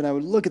life, and I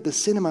would look at the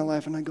sin in my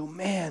life and I'd go,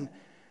 man,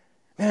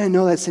 I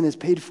know that sin is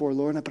paid for,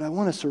 Lord, but I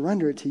want to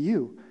surrender it to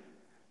you.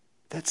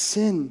 That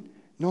sin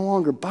no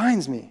longer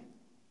binds me.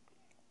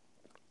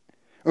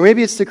 Or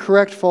maybe it's to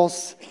correct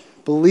false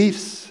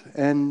beliefs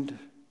and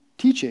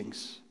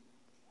teachings.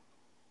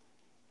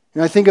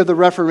 I think of the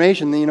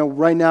Reformation.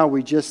 Right now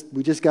we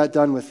just got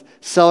done with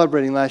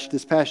celebrating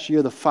this past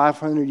year the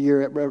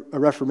 500-year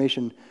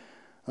Reformation,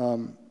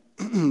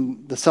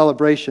 the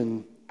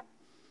celebration,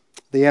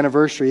 the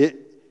anniversary.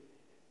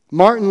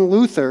 Martin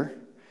Luther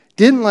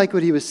didn't like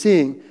what he was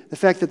seeing, the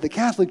fact that the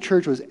Catholic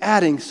Church was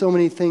adding so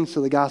many things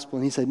to the gospel,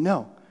 and he said,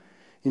 no,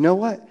 you know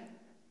what?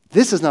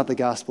 This is not the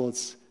gospel.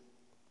 It's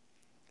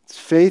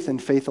faith and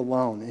faith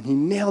alone. And he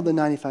nailed the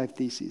 95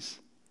 Theses.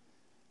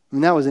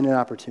 That was an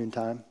inopportune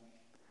time.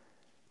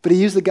 But he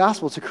used the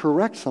gospel to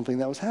correct something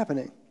that was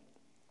happening.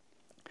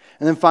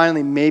 And then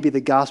finally, maybe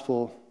the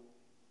gospel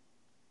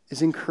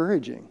is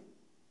encouraging.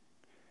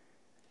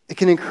 It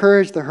can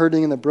encourage the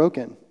hurting and the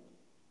broken.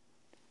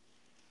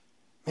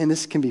 Man,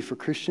 this can be for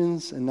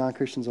Christians and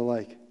non-Christians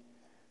alike.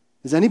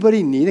 Does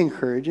anybody need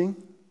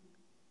encouraging?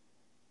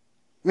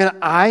 Man,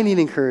 I need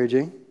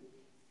encouraging.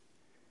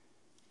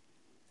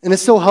 And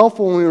it's so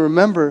helpful when we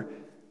remember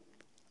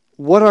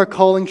what our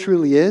calling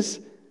truly is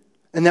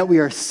and that we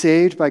are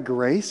saved by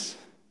grace.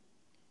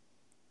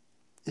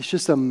 It's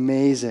just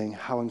amazing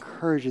how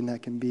encouraging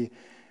that can be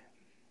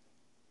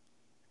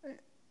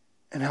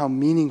and how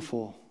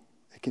meaningful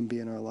it can be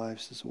in our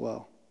lives as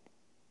well.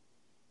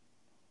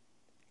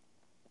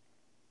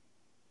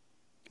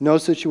 No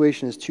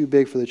situation is too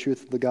big for the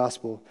truth of the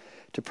gospel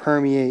to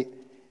permeate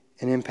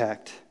and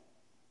impact.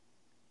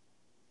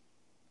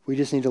 We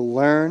just need to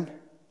learn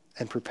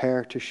and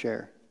prepare to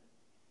share.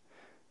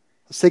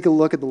 Let's take a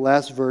look at the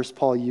last verse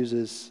Paul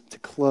uses to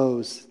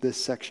close this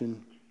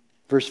section.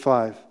 Verse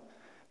 5.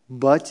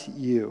 But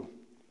you,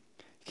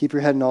 keep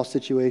your head in all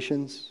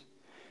situations,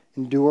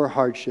 endure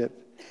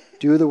hardship,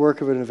 do the work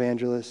of an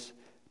evangelist,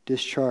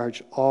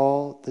 discharge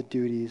all the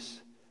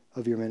duties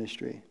of your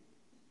ministry.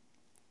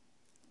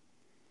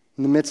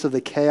 In the midst of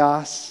the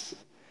chaos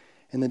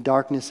and the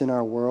darkness in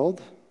our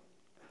world,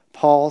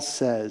 Paul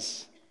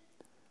says,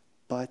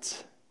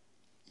 but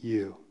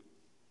you.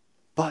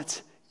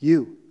 But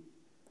you.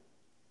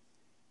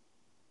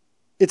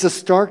 It's a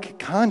stark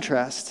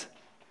contrast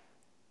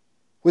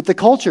with the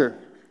culture.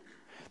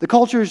 The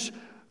culture's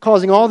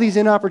causing all these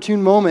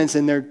inopportune moments,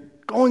 and they're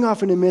going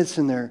off in the midst,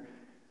 and they're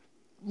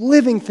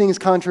living things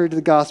contrary to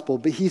the gospel.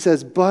 But he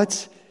says,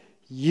 but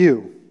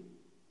you.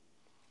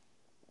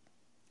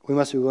 We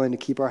must be willing to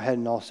keep our head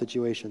in all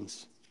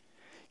situations.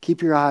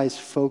 Keep your eyes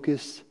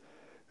focused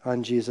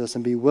on Jesus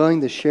and be willing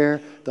to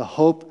share the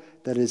hope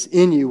that is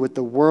in you with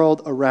the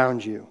world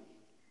around you.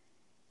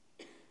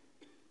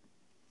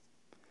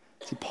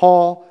 See,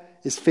 Paul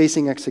is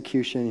facing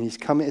execution,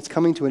 and it's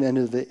coming to an end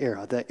of the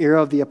era. The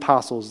era of the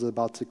apostles is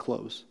about to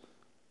close.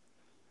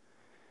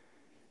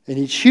 And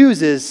he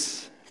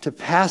chooses to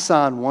pass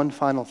on one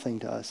final thing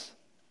to us.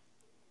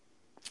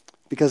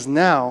 Because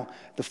now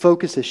the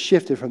focus has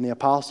shifted from the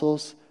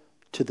apostles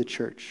to the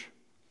church.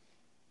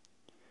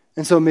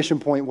 And so Mission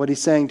Point, what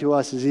he's saying to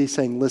us is he's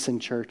saying, listen,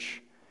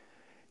 church,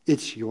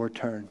 it's your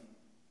turn.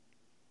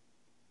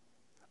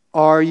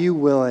 Are you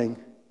willing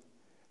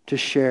to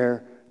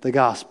share the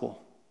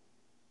gospel?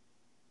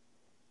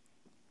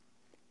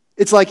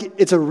 It's like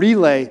it's a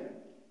relay,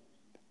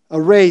 a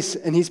race,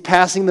 and he's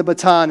passing the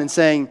baton and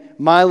saying,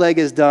 my leg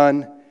is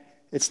done,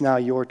 it's now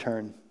your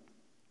turn.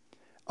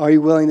 Are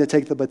you willing to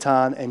take the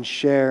baton and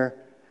share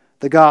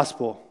the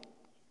gospel?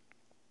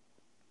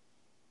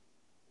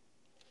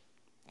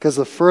 Because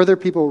the further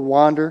people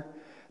wander,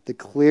 the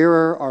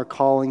clearer our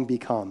calling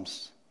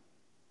becomes.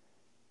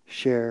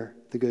 Share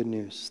the good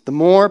news. The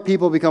more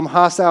people become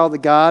hostile to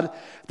God,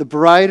 the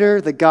brighter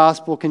the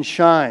gospel can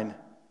shine.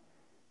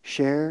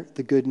 Share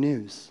the good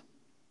news.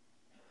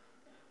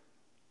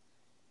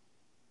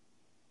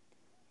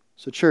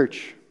 So,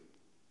 church,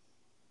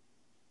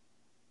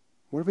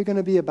 what are we going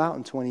to be about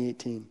in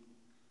 2018?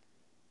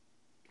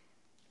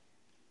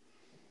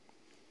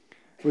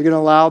 Are we going to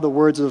allow the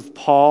words of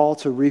Paul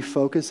to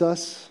refocus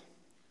us?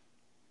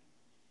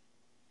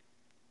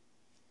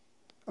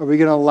 Are we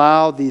going to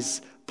allow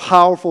these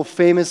powerful,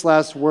 famous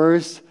last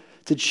words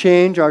to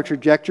change our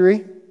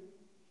trajectory?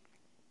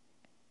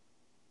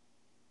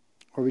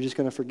 Or are we just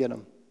going to forget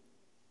them?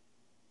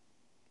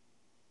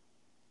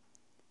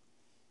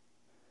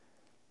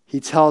 He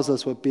tells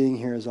us what being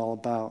here is all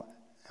about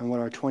and what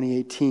our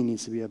 2018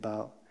 needs to be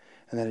about,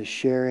 and that is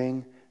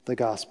sharing the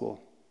gospel.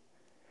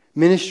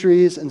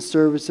 Ministries and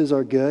services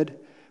are good,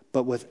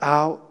 but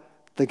without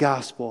the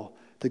gospel,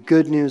 the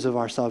good news of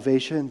our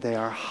salvation, they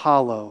are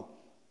hollow.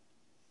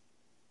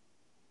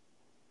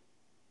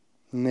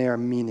 And they are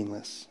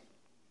meaningless.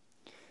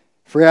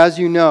 For as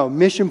you know,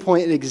 Mission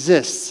Point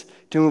exists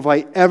to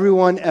invite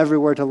everyone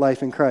everywhere to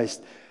life in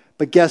Christ.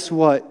 But guess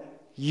what?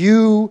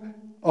 You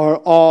are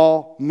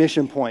all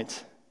Mission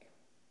Point.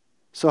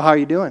 So how are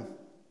you doing,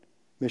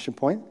 Mission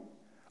Point?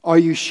 Are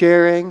you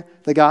sharing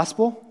the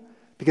gospel?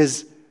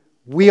 Because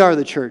we are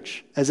the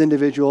church as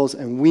individuals,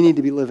 and we need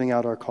to be living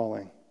out our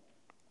calling.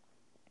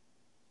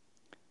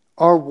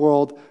 Our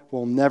world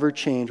will never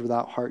change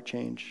without heart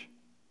change.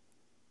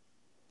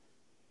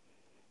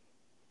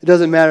 It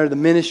doesn't matter the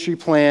ministry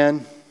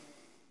plan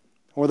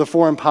or the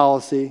foreign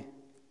policy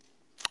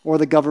or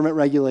the government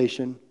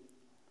regulation.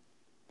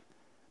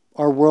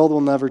 Our world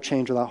will never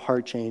change without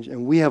heart change,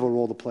 and we have a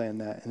role to play in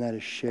that, and that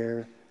is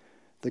share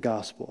the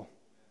gospel.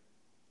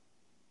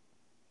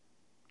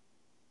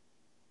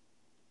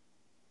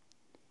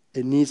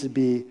 It needs to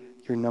be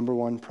your number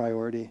one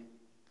priority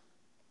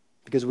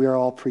because we are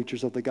all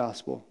preachers of the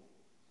gospel.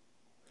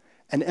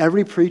 And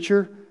every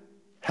preacher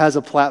has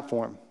a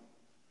platform.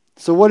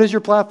 So what is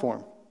your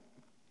platform?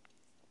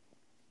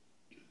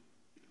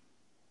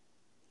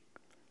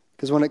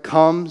 Because when it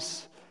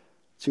comes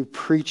to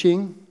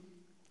preaching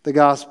the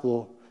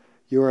gospel,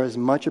 you are as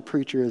much a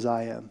preacher as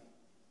I am,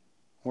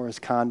 or as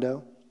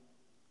Kondo,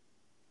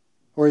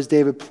 or as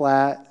David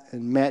Platt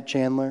and Matt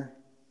Chandler.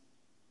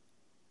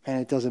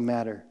 And it doesn't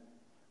matter.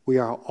 We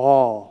are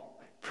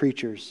all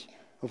preachers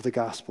of the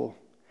gospel.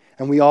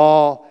 And we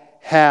all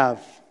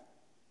have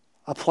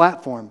a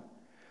platform.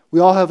 We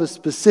all have a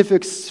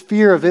specific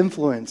sphere of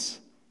influence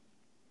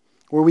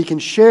where we can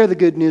share the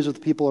good news with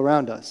the people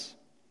around us.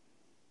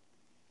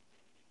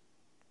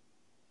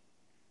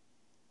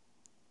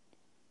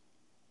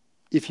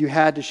 If you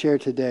had to share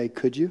today,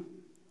 could you?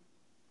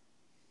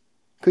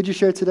 Could you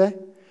share today?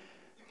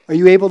 Are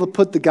you able to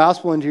put the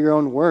gospel into your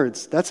own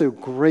words? That's a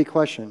great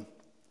question.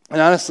 And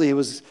honestly, it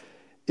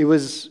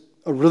was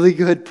a really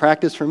good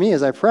practice for me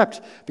as I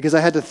prepped because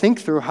I had to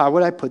think through how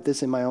would I put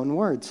this in my own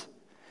words.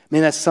 I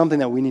mean, that's something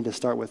that we need to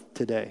start with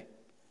today.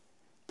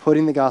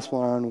 Putting the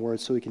gospel in our own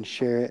words so we can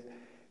share it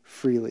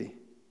freely.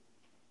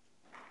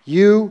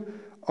 You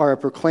are a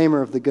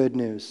proclaimer of the good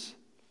news.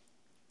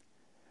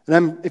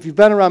 And if you've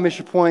been around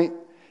Mission Point,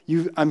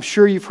 I'm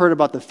sure you've heard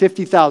about the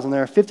 50,000.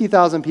 There are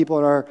 50,000 people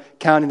in our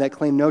county that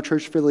claim no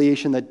church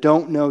affiliation that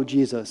don't know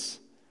Jesus.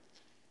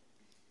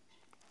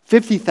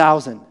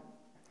 50,000.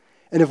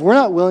 And if we're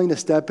not willing to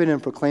step in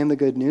and proclaim the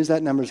good news,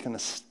 that number is going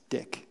to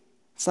stick.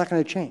 It's not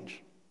going to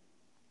change.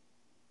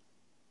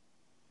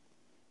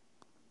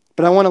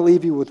 But I want to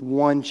leave you with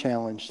one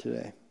challenge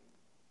today.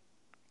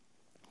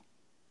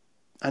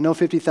 I know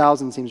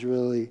 50,000 seems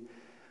really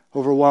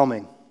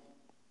overwhelming.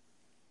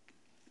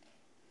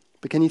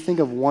 But can you think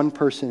of one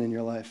person in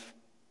your life?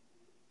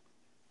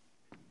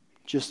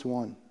 Just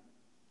one.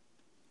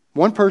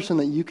 One person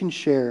that you can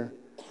share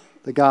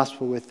the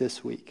gospel with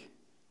this week.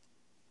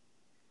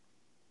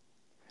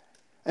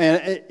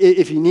 And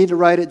if you need to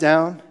write it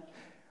down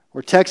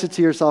or text it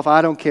to yourself,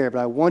 I don't care, but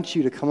I want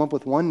you to come up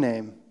with one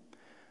name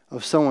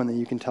of someone that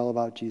you can tell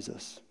about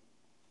Jesus.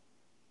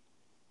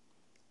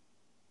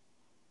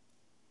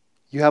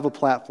 You have a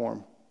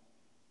platform.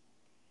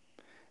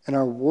 And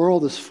our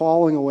world is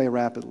falling away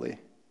rapidly.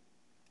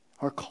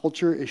 Our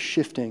culture is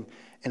shifting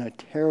in a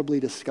terribly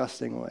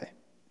disgusting way.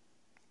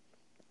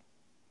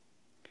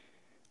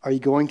 Are you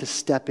going to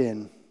step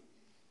in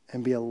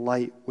and be a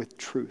light with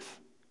truth?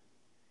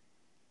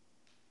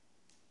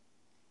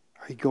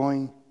 Are you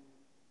going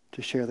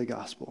to share the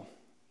gospel?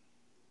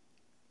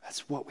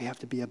 That's what we have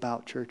to be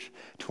about, church.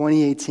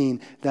 2018,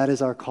 that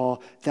is our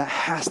call. That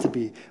has to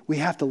be. We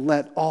have to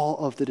let all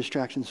of the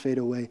distractions fade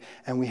away,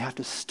 and we have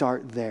to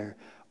start there.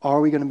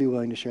 Are we going to be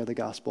willing to share the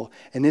gospel?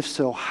 And if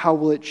so, how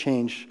will it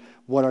change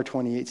what our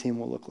 2018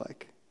 will look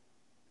like?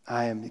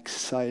 I am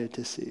excited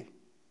to see.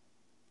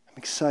 I'm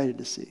excited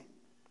to see.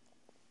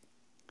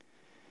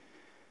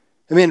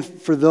 I mean,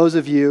 for those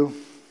of you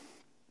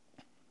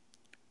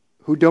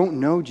who don't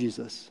know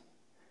Jesus,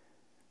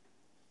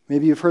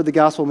 maybe you've heard the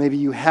gospel, maybe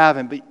you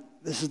haven't, but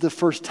this is the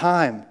first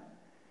time.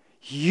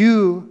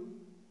 You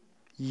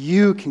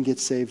can get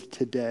saved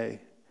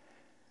today.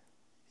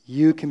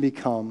 You can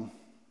become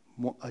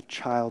a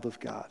child of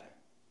God.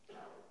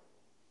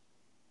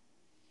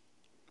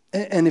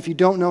 And if you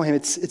don't know him,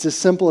 it's as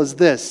simple as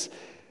this.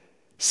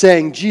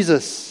 Saying,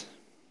 Jesus,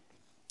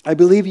 I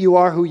believe you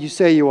are who you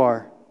say you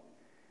are.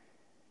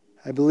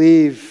 I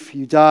believe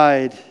you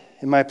died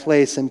in my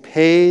place and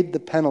paid the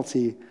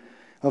penalty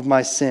of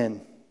my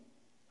sin.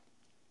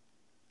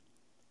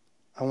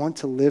 I want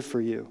to live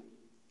for you.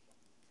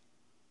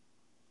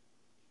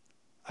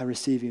 I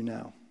receive you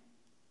now.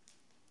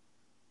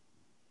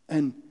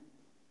 And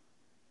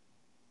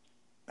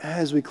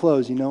as we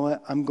close, you know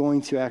what? I'm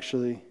going to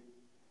actually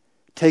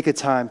take a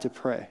time to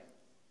pray.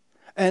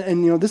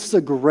 And you know, this is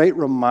a great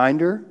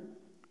reminder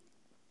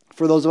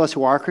for those of us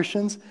who are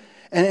Christians,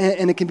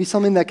 and it can be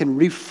something that can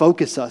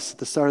refocus us at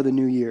the start of the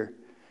new year.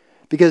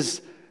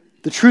 Because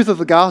the truth of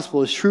the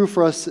gospel is true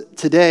for us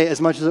today as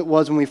much as it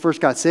was when we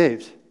first got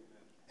saved.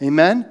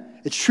 Amen?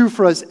 It's true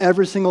for us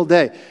every single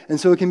day. And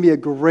so it can be a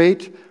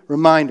great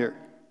reminder.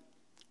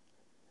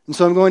 And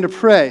so I'm going to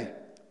pray.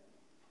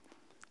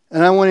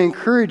 And I want to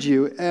encourage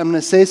you, and I'm going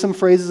to say some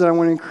phrases, and I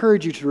want to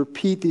encourage you to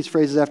repeat these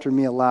phrases after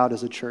me aloud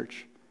as a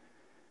church.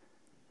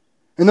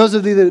 And those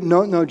of you that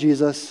don't know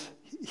Jesus,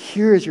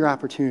 here is your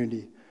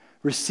opportunity.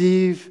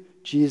 Receive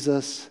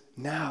Jesus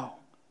now.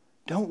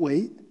 Don't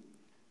wait.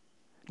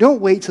 Don't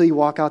wait till you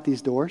walk out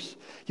these doors.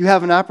 You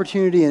have an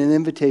opportunity and an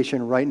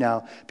invitation right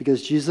now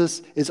because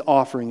Jesus is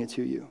offering it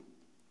to you.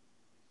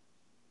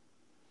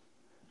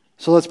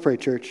 So let's pray,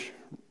 church.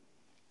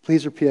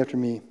 Please repeat after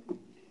me.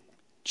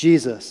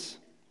 Jesus,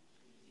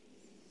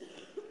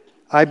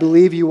 I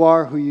believe you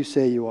are who you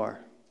say you are.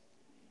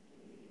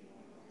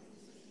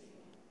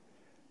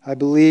 I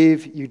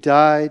believe you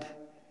died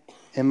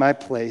in my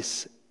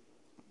place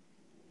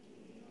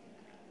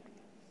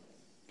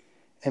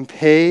and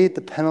paid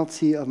the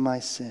penalty of my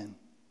sin.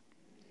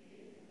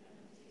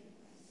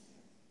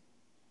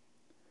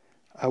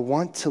 I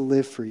want to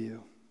live for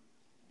you.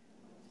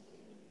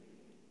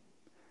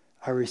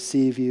 I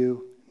receive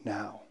you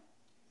now.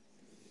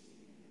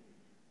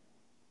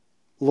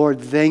 Lord,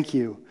 thank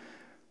you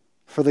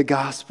for the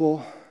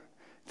gospel.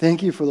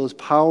 Thank you for those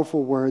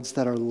powerful words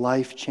that are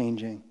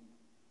life-changing.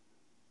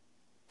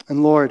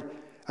 And Lord,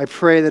 I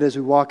pray that as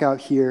we walk out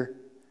here,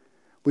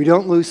 we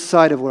don't lose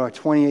sight of what our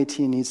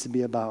 2018 needs to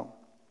be about.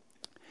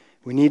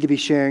 We need to be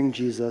sharing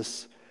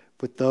Jesus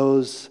with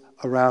those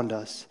around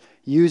us,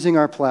 using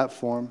our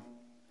platform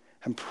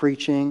and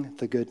preaching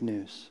the good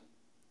news.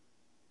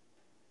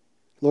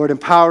 Lord,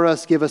 empower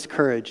us, give us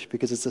courage,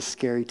 because it's a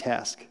scary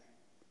task.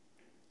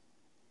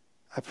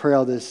 I pray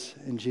all this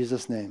in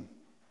Jesus' name.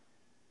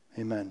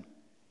 Amen.